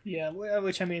 Yeah,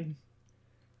 which, I mean,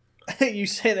 you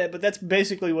say that, but that's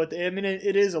basically what...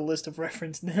 it is a list of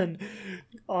reference then,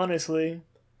 honestly.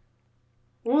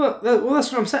 Well,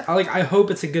 that's what I'm saying. Like, I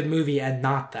hope it's a good movie and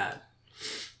not that.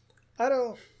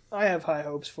 I have high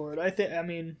hopes for it. It's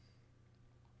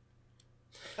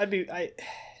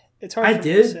hard for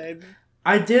me to say.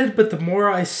 I did, but the more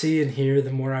I see and hear,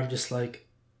 the more I'm just like,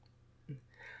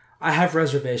 I have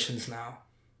reservations now.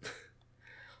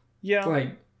 Yeah.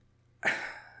 Like,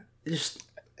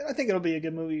 I think it'll be a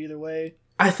good movie either way.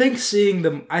 I think seeing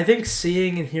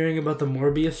and hearing about the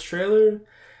Morbius trailer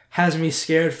has me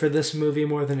scared for this movie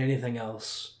more than anything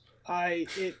else.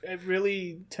 It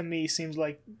really, to me, seems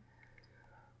like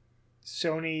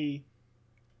Sony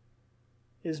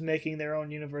is making their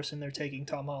own universe and they're taking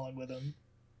Tom Holland with them.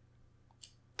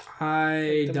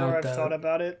 The more I've thought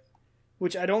about it,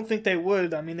 which I don't think they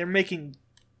would. I mean, they're making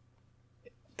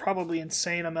probably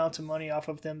insane amounts of money off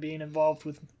of them being involved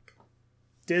with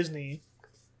Disney.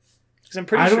 Because I'm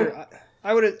pretty sure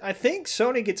I think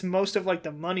Sony gets most of like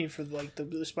the money for like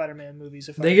the Spider-Man movies.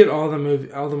 They get all the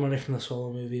money from the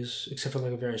solo movies, except for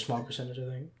like a very small percentage, I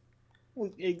think.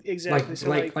 Well, exactly.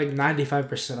 Like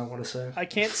 95%, I want to say. I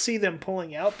can't see them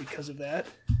pulling out because of that.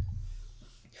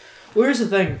 Well, here's the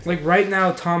thing. Like, right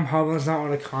now, Tom Holland's not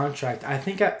on a contract. I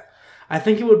think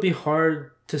it would be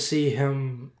hard to see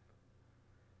him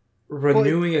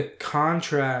renewing a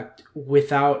contract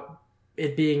without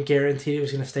it being guaranteed he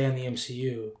was going to stay in the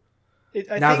MCU.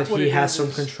 Now that he has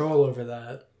some control over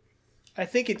that. I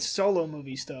think it's solo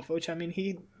movie stuff, which, I mean,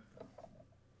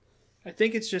 I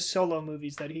think it's just solo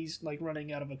movies that he's, like,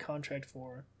 running out of a contract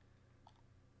for.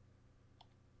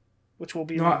 Which will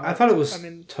be... No, I thought it was... I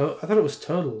thought it was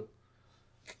total.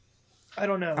 I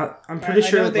don't know. I'm pretty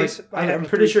sure. I'm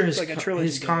pretty sure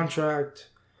his contract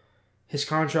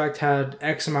had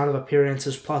X amount of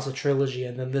appearances plus a trilogy,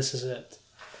 and then this is it.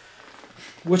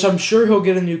 Which I'm sure he'll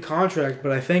get a new contract,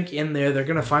 but I think in there they're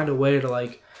gonna find a way to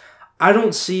like. I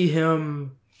don't see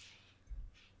him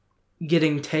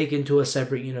getting taken to a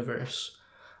separate universe.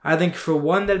 I think for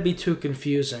one, that'd be too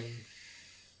confusing.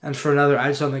 And for another, I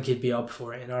just don't think he'd be up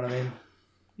for it, you know what I mean?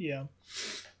 Yeah.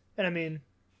 And I mean,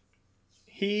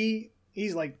 he's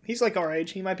like our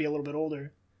age. He might be a little bit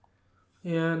older.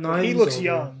 Yeah, no, He he's looks older.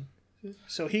 young.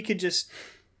 So he could just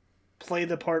play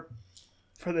the part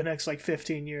for the next,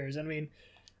 15 years. I mean,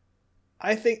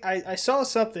 I think I saw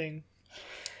something.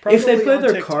 If they probably play on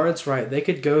their TikTok. cards right, they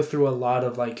could go through a lot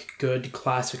of good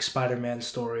classic Spider-Man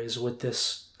stories with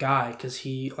this guy because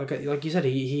he, like you said,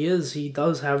 he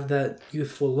does have that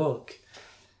youthful look.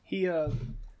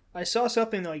 I saw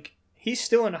something he's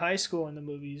still in high school in the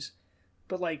movies,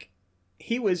 but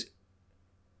he was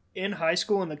in high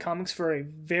school in the comics for a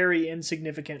very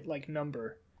insignificant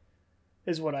number,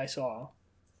 is what I saw.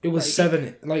 It was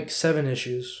seven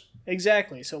issues.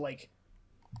 Exactly. So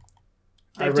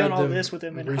I they've read done all them this with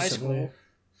him in high recently. school,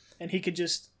 and he could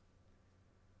just.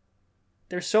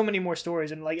 There's so many more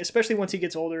stories, and especially once he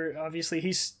gets older. Obviously,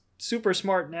 he's super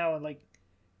smart now, and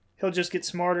he'll just get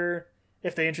smarter.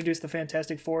 If they introduce the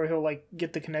Fantastic Four, he'll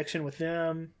get the connection with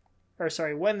them, or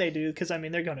sorry, when they do, because I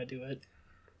mean they're gonna do it.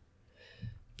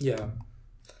 Yeah.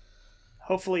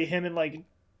 Hopefully, him and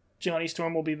Johnny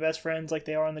Storm will be best friends like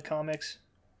they are in the comics.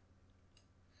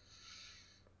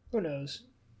 Who knows?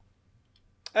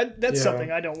 That's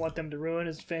something I don't want them to ruin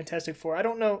is Fantastic Four. I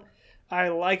don't know. I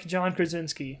like John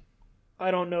Krasinski.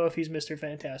 I don't know if he's Mr.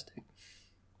 Fantastic.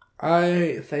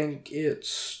 I think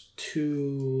it's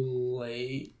too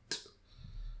late.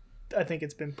 I think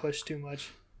it's been pushed too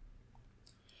much.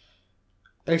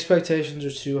 Expectations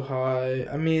are too high.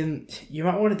 I mean, you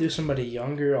might want to do somebody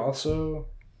younger also.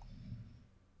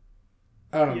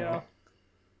 I don't know.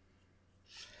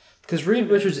 Because Reed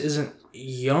Richards isn't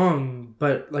young,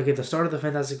 but at the start of the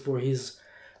Fantastic Four, he's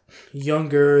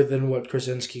younger than what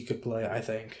Krasinski could play, I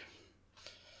think.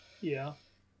 Yeah.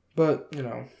 But,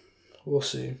 we'll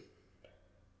see.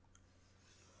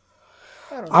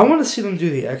 I want to see them do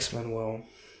the X-Men well.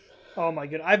 Oh my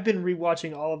god. I've been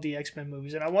rewatching all of the X-Men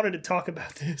movies, and I wanted to talk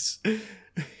about this.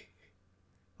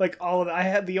 All of it. I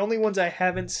had the only ones I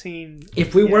haven't seen.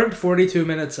 If we weren't 42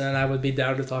 minutes in, I would be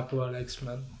down to talk about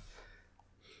X-Men.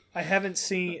 I haven't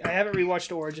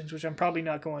rewatched Origins, which I'm probably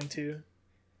not going to.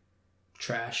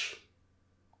 Trash.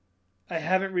 I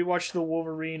haven't rewatched the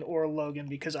Wolverine or Logan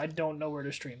because I don't know where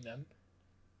to stream them.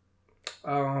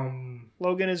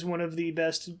 Logan is one of the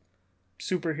best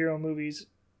superhero movies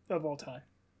of all time.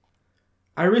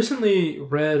 I recently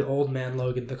read Old Man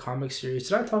Logan, the comic series.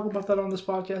 Did I talk about that on this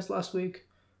podcast last week?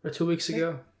 Or 2 weeks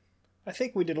ago? I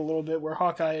think we did a little bit where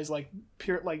Hawkeye is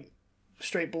pure,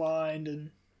 straight blind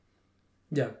and...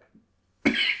 Yeah.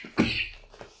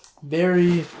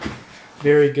 Very,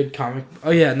 very good comic.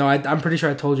 Oh yeah, no, I'm pretty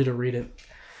sure I told you to read it.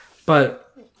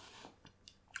 But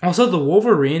also the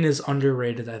Wolverine is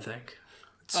underrated, I think.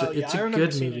 It's a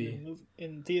good movie.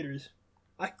 In theaters.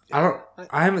 I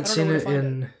haven't seen it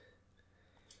in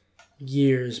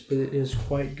years, but it is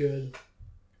quite good.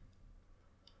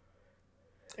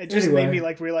 It just made me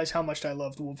realize how much I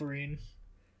loved Wolverine.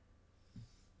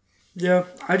 Yeah,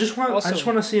 I just want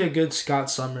to see a good Scott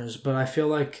Summers, but I feel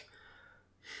like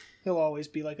he'll always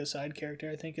be a side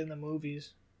character, I think, in the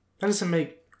movies.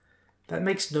 That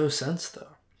makes no sense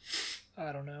though.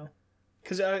 I don't know.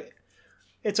 Cuz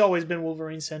it's always been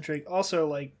Wolverine centric. Also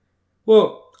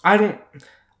well, I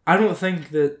don't think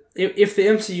that if the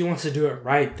MCU wants to do it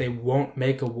right, they won't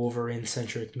make a Wolverine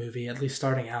centric movie, at least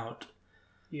starting out.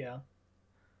 Yeah.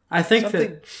 I think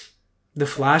that the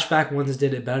flashback ones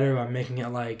did it better by making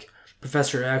it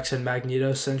Professor X and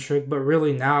Magneto centric, but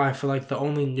really now I feel like the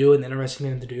only new and interesting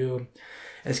thing to do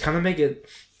is kind of make it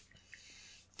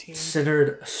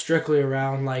centered strictly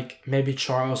around maybe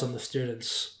Charles and the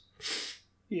students.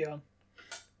 Yeah.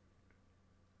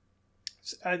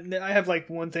 I have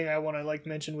one thing I want to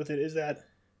mention with it is that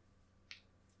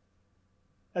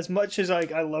as much as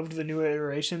I loved the new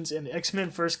iterations in X-Men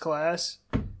First Class,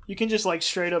 you can just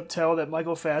straight up tell that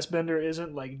Michael Fassbender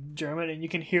isn't German, and you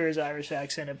can hear his Irish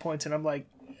accent at points, and I'm like,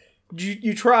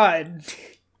 you tried.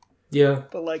 Yeah.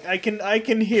 But I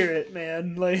can hear it,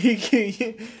 man.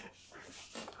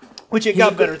 Which it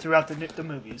got better throughout the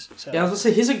movies. So. Yeah, I was gonna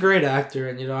say he's a great actor,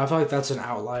 and I feel like that's an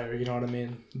outlier. You know what I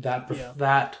mean?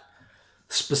 That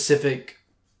specific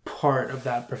part of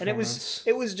that performance.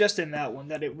 And it was just in that one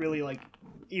that it really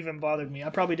even bothered me. I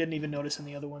probably didn't even notice in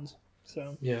the other ones.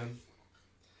 So yeah.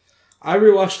 I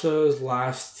rewatched those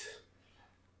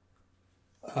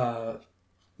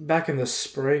back in the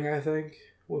spring, I think,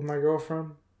 with my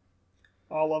girlfriend.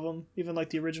 All of them, even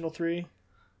the original 3.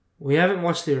 We haven't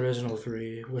watched the original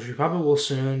 3, which we probably will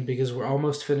soon because we're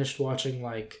almost finished watching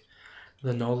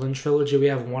the Nolan trilogy. We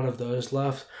have one of those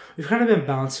left. We've kind of been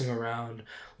bouncing around.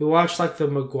 We watched like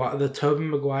the Tobey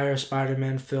Maguire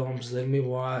Spider-Man films. Then we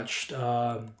watched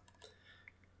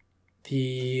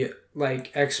the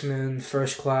like X-Men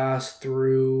First Class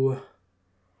through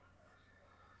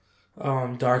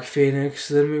Dark Phoenix.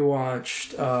 Then we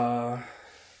watched the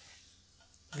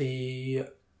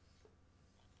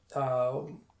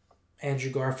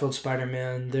Andrew Garfield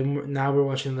Spider-Man. Now we're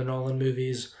watching the Nolan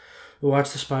movies. We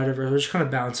watched the Spider-Verse. We're just kind of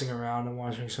bouncing around and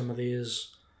watching some of these.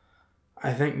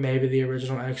 I think maybe the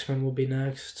original X-Men will be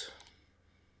next.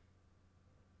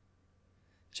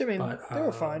 Which, I mean, but, they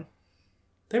were fine.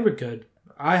 They were good.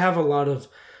 I have a lot of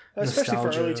especially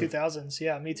nostalgia. for early 2000s.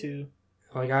 Yeah, me too.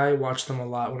 Like, I watched them a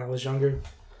lot when I was younger.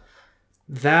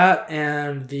 That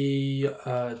and the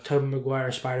Tobey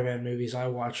Maguire Spider-Man movies, I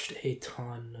watched a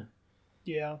ton.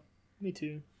 Yeah, me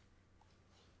too.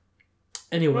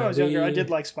 Anyway, when I was younger, I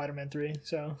did like Spider-Man 3,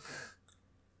 so...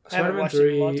 Spider-Man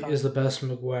 3 is the best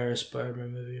Maguire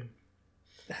Spider-Man movie.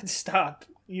 Stop.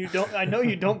 You don't. I know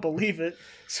you don't believe it,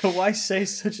 so why say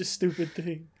such a stupid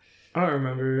thing? I don't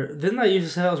remember. Didn't I used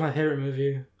to say that was my favorite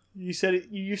movie? You said it.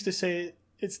 You used to say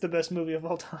it's the best movie of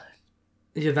all time.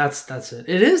 Yeah, that's it.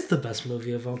 It is the best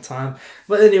movie of all time.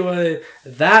 But anyway,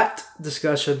 that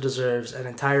discussion deserves an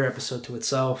entire episode to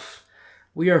itself.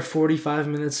 We are 45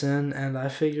 minutes in, and I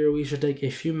figure we should take a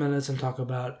few minutes and talk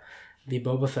about the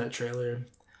Boba Fett trailer.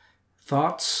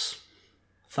 Thoughts?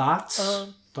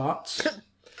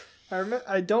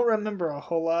 I don't remember a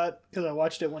whole lot because I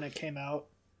watched it when it came out.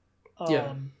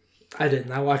 Yeah, I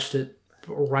didn't. I watched it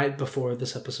right before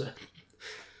this episode.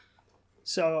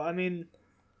 So, I mean,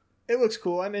 it looks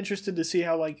cool. I'm interested to see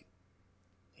how, like,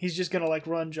 he's just gonna, like,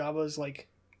 run Jabba's, like...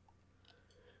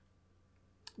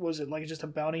 Was it, like, just a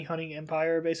bounty hunting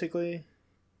empire, basically?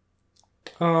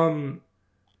 I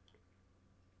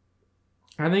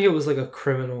think it was like a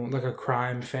criminal, like a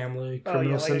crime family,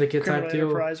 criminal syndicate like type deal.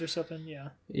 Enterprise or something, yeah.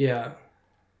 Yeah.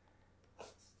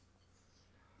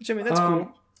 Which, I mean, that's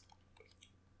cool.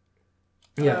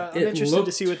 Yeah, I'm interested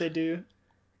to see what they do.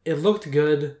 It looked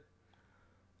good.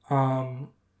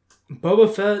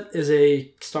 Boba Fett is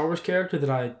a Star Wars character that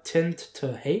I tend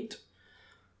to hate.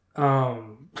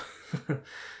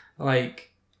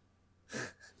 Like,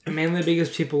 mainly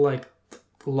because people, like,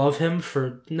 love him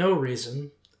for no reason.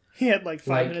 He had, like,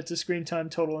 5 minutes of screen time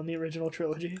total in the original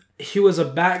trilogy. He was a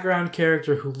background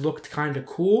character who looked kind of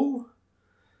cool.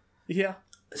 Yeah.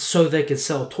 So they could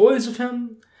sell toys of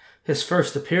him. His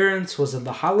first appearance was in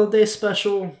the holiday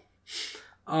special.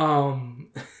 Yeah,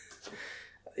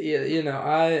 you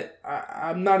know,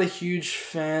 I'm not a huge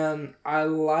fan. I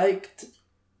liked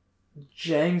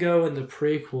Jango in the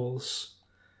prequels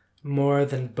more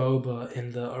than Boba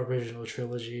in the original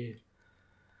trilogy.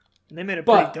 And they made a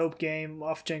pretty dope game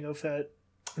off Jango Fett.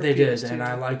 They did, and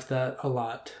I liked that a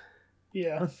lot.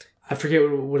 Yeah. I forget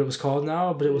what it was called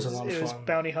now, but it was a lot of fun. It was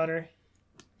Bounty Hunter.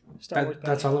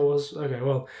 That's all it was? Okay,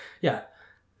 well, yeah.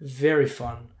 Very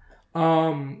fun.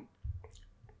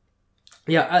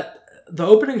 The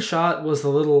opening shot was the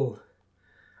little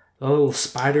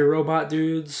spider robot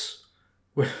dudes.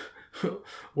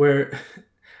 Where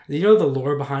do you know the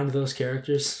lore behind those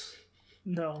characters?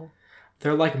 No.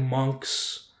 They're like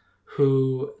monks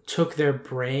who took their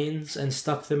brains and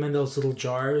stuck them in those little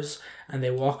jars, and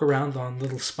they walk around on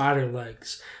little spider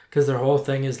legs, because their whole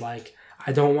thing is like,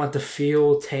 I don't want to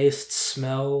feel, taste,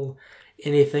 smell,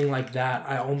 anything like that.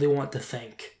 I only want to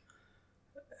think.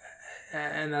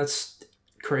 And that's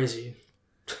crazy.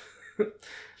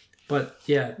 But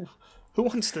yeah. Who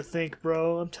wants to think,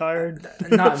 bro? I'm tired.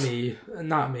 Not me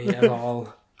at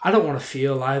all. I don't want to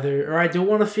feel either. Or I do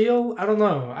want to feel. I don't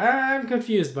know. I'm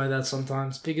confused by that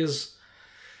sometimes, because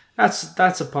that's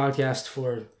a podcast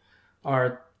for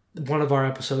one of our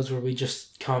episodes where we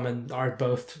just come and are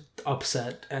both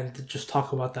upset and just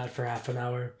talk about that for half an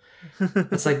hour.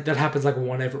 It's like that happens like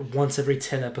once every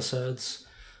 10 episodes.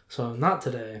 So not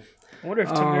today. I wonder if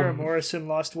Tamara Morrison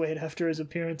lost weight after his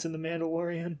appearance in The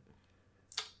Mandalorian.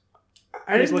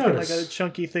 He's looking like a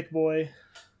chunky, thick boy.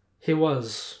 He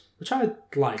was, which I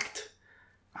liked.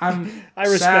 I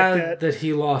respect that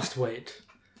he lost weight.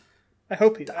 I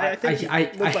hope he. I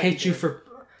hate you for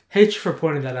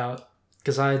pointing that out,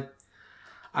 because I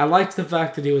liked the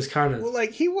fact that he was kind of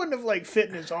he wouldn't have fit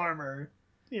in his armor,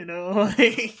 you know.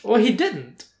 Well, he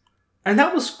didn't, and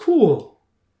that was cool.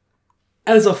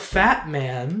 As a fat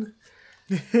man,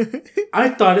 I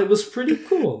thought it was pretty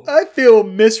cool. I feel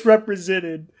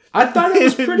misrepresented. I thought it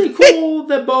was pretty cool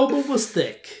that Boba was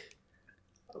thick.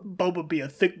 Boba be a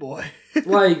thick boy.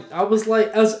 I was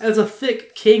as a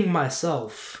thick king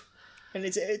myself. And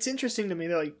it's interesting to me,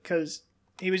 though, because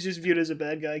he was just viewed as a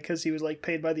bad guy because he was like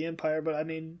paid by the Empire. But I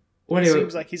mean, Well, it anyway,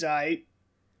 seems like he's alright.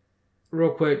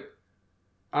 real quick,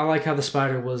 I like how the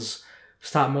spider was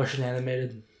stop motion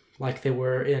animated, like they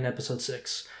were in episode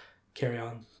 6. Carry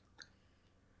on.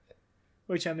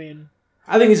 Which I mean,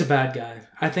 I think he's a bad guy.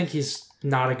 I think he's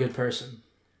not a good person.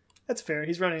 that's fair.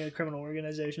 He's running a criminal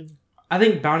organization. I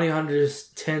think bounty hunters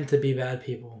tend to be bad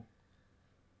people.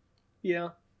 Yeah.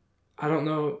 I don't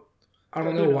know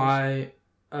Who knows? why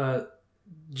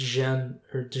Dejen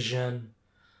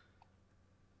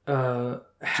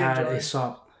had Jar. a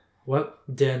soft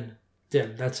Din,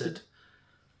 that's it.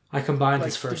 I combined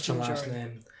his Like first and Din last Djarin.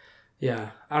 name.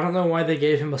 Yeah, I don't know why they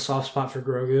gave him a soft spot for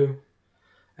Grogu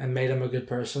and made him a good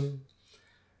person,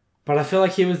 but I feel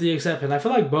like he was the exception. I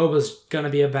feel like Boba's gonna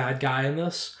be a bad guy in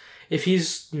this. If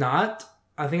he's not,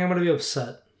 I think I'm gonna be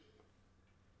upset.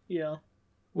 Yeah.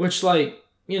 Which, like,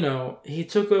 he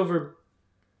took over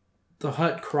the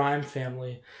Hutt crime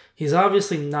family. He's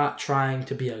obviously not trying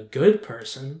to be a good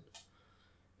person.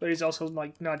 But he's also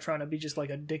like not trying to be just like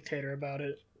a dictator about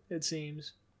it. It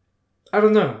seems. I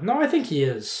don't know. No, I think he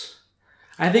is.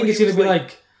 I think Well, he's he gonna was be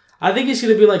like, I think he's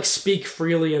gonna be like, speak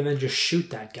freely and then just shoot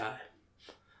that guy.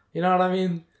 You know what I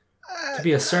mean? To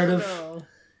be assertive. I don't know.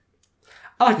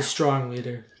 I like a strong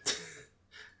leader.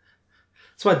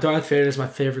 That's why Darth Vader is my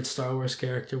favorite Star Wars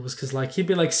character, was because like he'd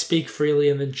be like, speak freely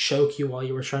and then choke you while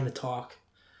you were trying to talk.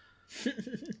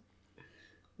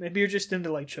 Maybe you're just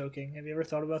into like choking. Have you ever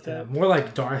thought about Yeah, that? more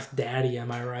like Darth Daddy,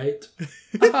 am I right?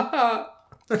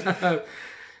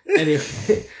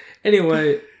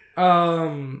 anyway,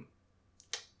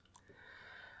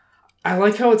 I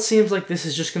like how it seems like this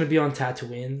is just going to be on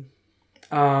Tatooine.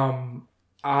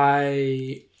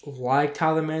 I liked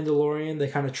how the Mandalorian, they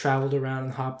kind of traveled around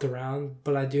and hopped around,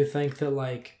 but I do think that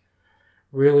like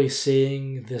really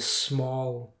seeing this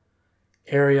small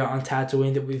area on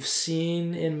Tatooine that we've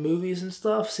seen in movies and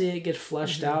stuff, see it get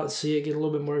fleshed out, see it get a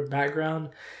little bit more background,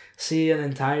 see an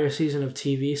entire season of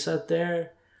TV set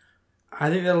there,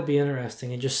 I think that'll be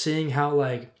interesting. And just seeing how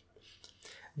like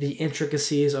the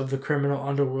intricacies of the criminal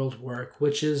underworld work,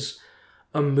 which is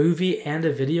a movie and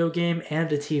a video game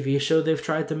and a TV show they've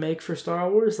tried to make for Star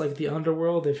Wars, like the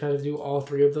underworld, they've tried to do all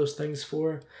 3 of those things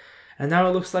for. And now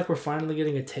it looks like we're finally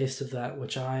getting a taste of that,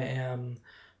 which I am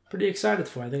pretty excited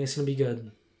for. I think it's going to be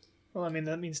good. Well, I mean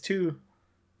that means 2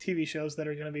 TV shows that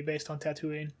are going to be based on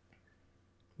Tatooine.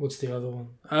 What's the other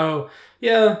one? Oh,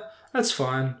 yeah, that's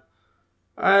fine.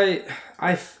 I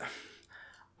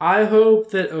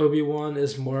hope that Obi-Wan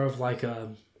is more of like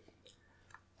a,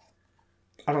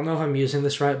 I don't know if I'm using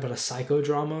this right, but a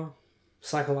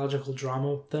psychological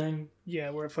drama thing. Yeah,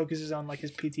 where it focuses on like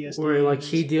his PTSD. Where like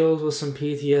he deals with some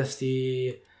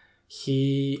PTSD.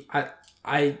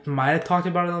 I might have talked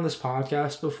about it on this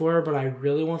podcast before, but I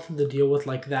really want him to deal with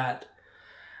like that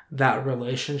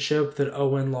relationship that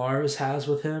Owen Lars has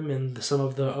with him in some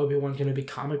of the Obi-Wan Kenobi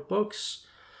comic books,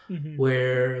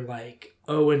 where like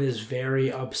Owen is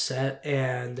very upset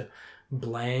and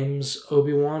blames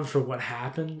Obi-Wan for what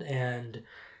happened and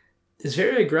is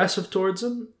very aggressive towards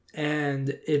him,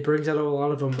 and it brings out a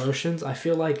lot of emotions. I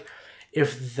feel like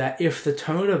if the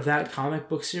tone of that comic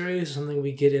book series is something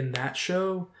we get in that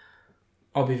show,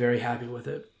 I'll be very happy with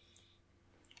it.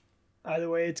 Either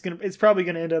way, it's probably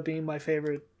gonna end up being my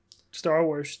favorite Star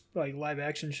Wars like live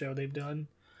action show they've done.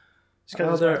 It's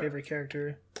because it's my favorite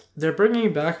character. They're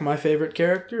bringing back my favorite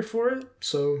character for it,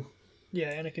 so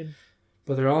yeah, Anakin.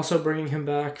 But they're also bringing him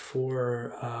back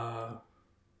for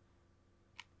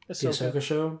the Ahsoka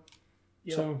show.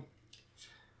 Yep. So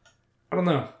I don't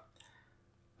know.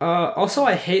 Also,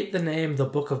 I hate the name The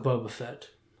Book of Boba Fett.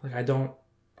 Like I don't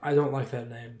like that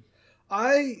name.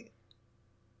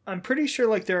 I'm pretty sure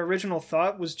like their original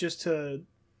thought was just for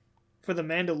the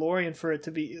Mandalorian, for it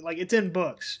to be like, it's in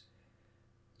books.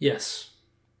 Yes.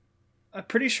 I'm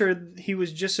pretty sure he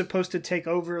was just supposed to take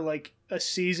over like a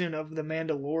season of the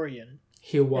Mandalorian.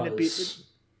 He was.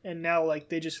 And now like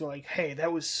they just were like, hey,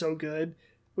 that was so good,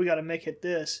 we got to make it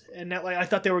this. And now like I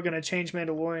thought they were going to change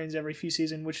Mandalorians every few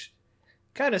seasons, which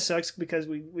kind of sucks because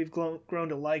we've grown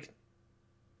to like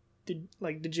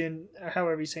Din, or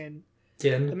however you're saying,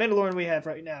 Din. the Mandalorian we have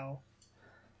right now.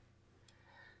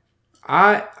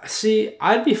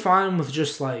 I'd be fine with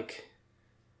just like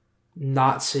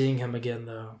not seeing him again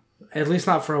though. At least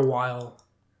not for a while.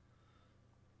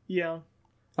 Yeah.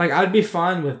 Like I'd be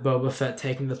fine with Boba Fett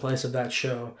taking the place of that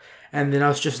show, and then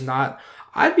us just not.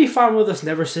 I'd be fine with us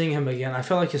never seeing him again. I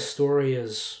feel like his story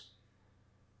is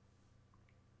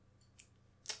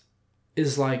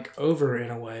like over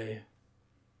in a way.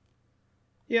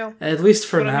 Yeah. At least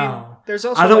for now. I mean, there's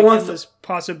also I don't like want endless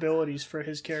possibilities for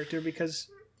his character because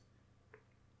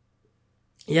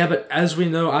Yeah, but as we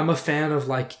know, I'm a fan of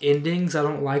like endings. I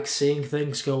don't like seeing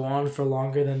things go on for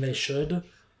longer than they should.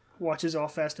 Watches all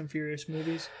Fast and Furious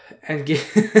movies. And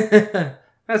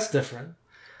that's different.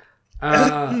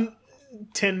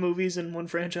 10 movies in one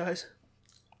franchise.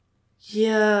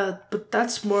 Yeah, but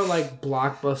that's more like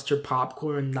blockbuster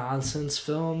popcorn nonsense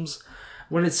films.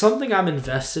 When it's something I'm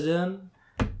invested in,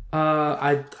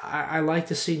 I like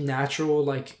to see natural,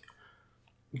 like,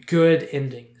 good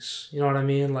endings. You know what I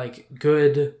mean? Like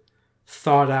good,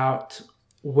 thought out,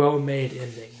 well made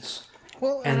endings.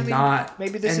 Well, And I mean, not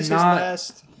maybe this and is not his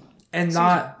last. and season.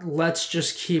 not let's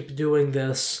just keep doing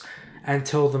this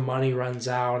until the money runs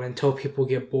out, until people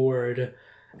get bored,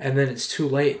 and then it's too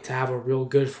late to have a real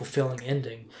good, fulfilling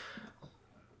ending.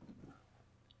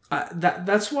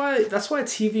 That's why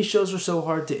TV shows are so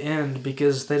hard to end,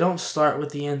 because they don't start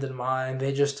with the end in mind.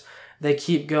 They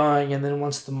keep going, and then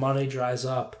once the money dries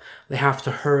up, they have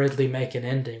to hurriedly make an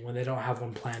ending when they don't have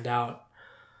one planned out.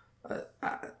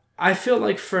 I feel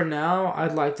like for now,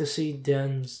 I'd like to see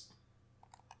Den's.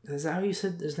 Is that how you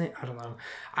said his name? I don't know.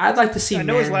 I'd like to see. I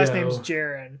know Mando. his last name's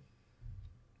Jaren.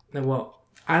 Well,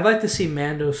 I'd like to see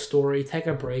Mando's story take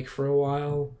a break for a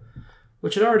while,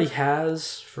 which it already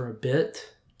has for a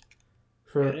bit.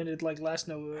 It ended like last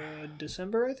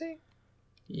December, I think.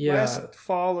 Yeah, Last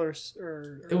fall or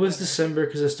it was December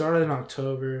because it started in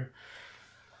October.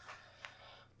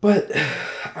 But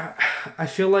I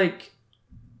feel like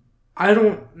I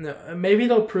don't know. Maybe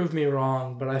they'll prove me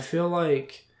wrong, but I feel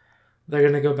like they're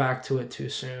gonna go back to it too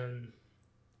soon.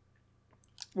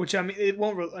 Which, I mean, it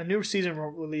won't. A new season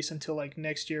won't release until like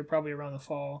next year, probably around the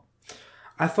fall.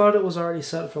 I thought it was already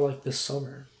set for like this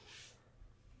summer.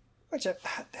 Which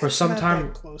Or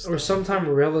sometime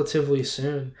relatively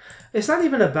soon. It's not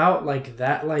even about like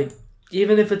that. Like,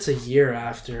 even if it's a year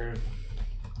after,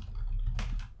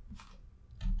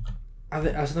 I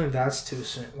think that's too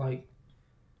soon. Like,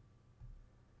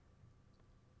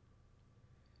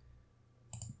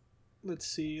 let's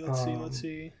see.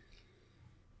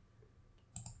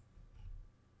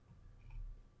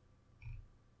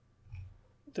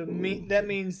 That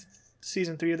means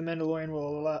season 3 of The Mandalorian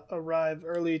will arrive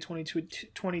early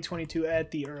 2022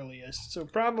 at the earliest. So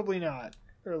probably not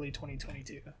early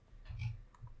 2022.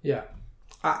 Yeah,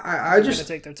 I just gonna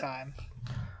take their time.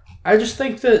 I just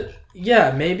think that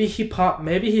maybe he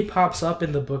pops up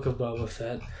in the Book of Boba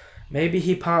Fett, maybe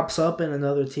he pops up in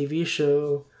another TV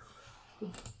show.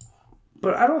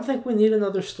 But I don't think we need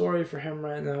another story for him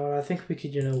right now, and I think we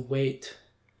could wait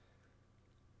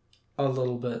a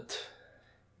little bit.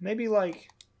 Maybe like.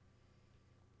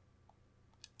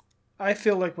 I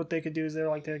feel like what they could do is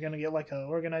they're gonna get like an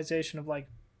organization of like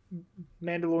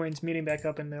Mandalorians meeting back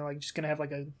up, and they're like just gonna have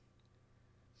like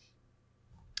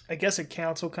I guess a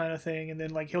council kind of thing, and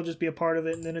then like he'll just be a part of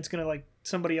it, and then it's gonna like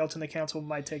somebody else in the council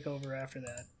might take over after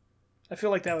that. I feel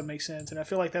like that would make sense, and I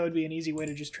feel like that would be an easy way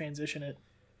to just transition it,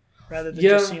 rather than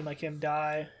just seeing like him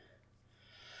die.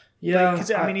 Yeah,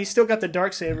 because I mean he's still got the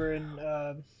Darksaber,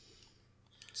 and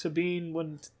Sabine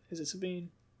wouldn't. Is it Sabine?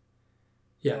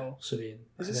 Yeah, no. Sabine.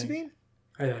 Is it Sabine?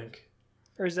 I think.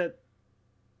 Or is that...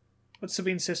 What's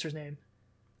Sabine's sister's name?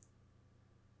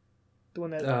 The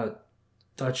one that...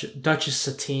 Duchess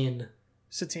Satine.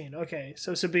 Satine, okay.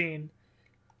 So Sabine.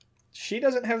 She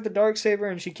doesn't have the Darksaber,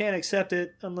 and she can't accept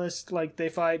it unless like they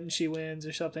fight and she wins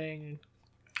or something.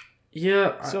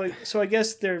 Yeah. So I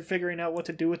guess they're figuring out what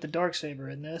to do with the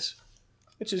Darksaber in this.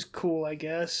 Which is cool, I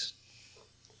guess.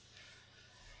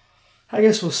 I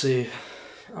guess we'll see.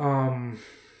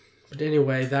 But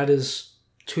anyway, that is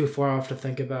too far off to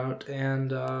think about,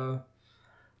 and the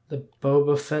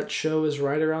Boba Fett show is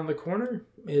right around the corner.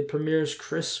 It premieres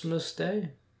Christmas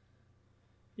Day.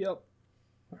 Yep.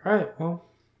 Alright, well,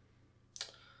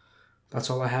 that's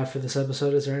all I have for this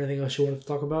episode. Is there anything else you want to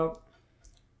talk about?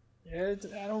 Yeah,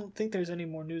 I don't think there's any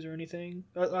more news or anything.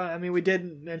 I mean, we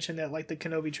did mention that like the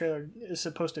Kenobi trailer is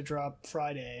supposed to drop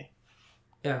Friday.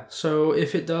 Yeah, so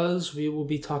if it does, we will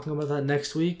be talking about that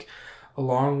next week,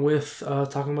 along with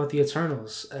talking about the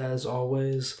Eternals. As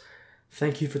always,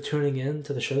 thank you for tuning in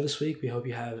to the show this week. We hope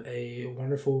you have a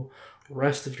wonderful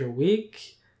rest of your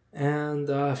week.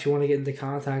 And if you want to get into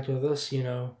contact with us, you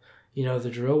know the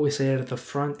drill. We say it at the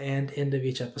front and end of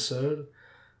each episode.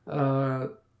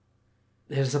 Hit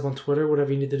us up on Twitter,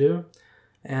 whatever you need to do.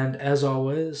 And as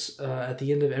always, at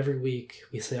the end of every week,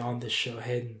 we say on this show,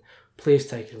 Hayden, please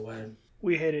take it away.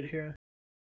 We hate it here.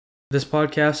 This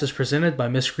podcast is presented by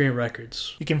Miscreant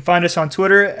Records. You can find us on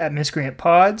Twitter at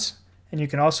MiscreantPods, and you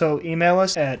can also email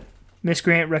us at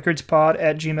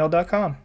miscreantrecordspod@gmail.com.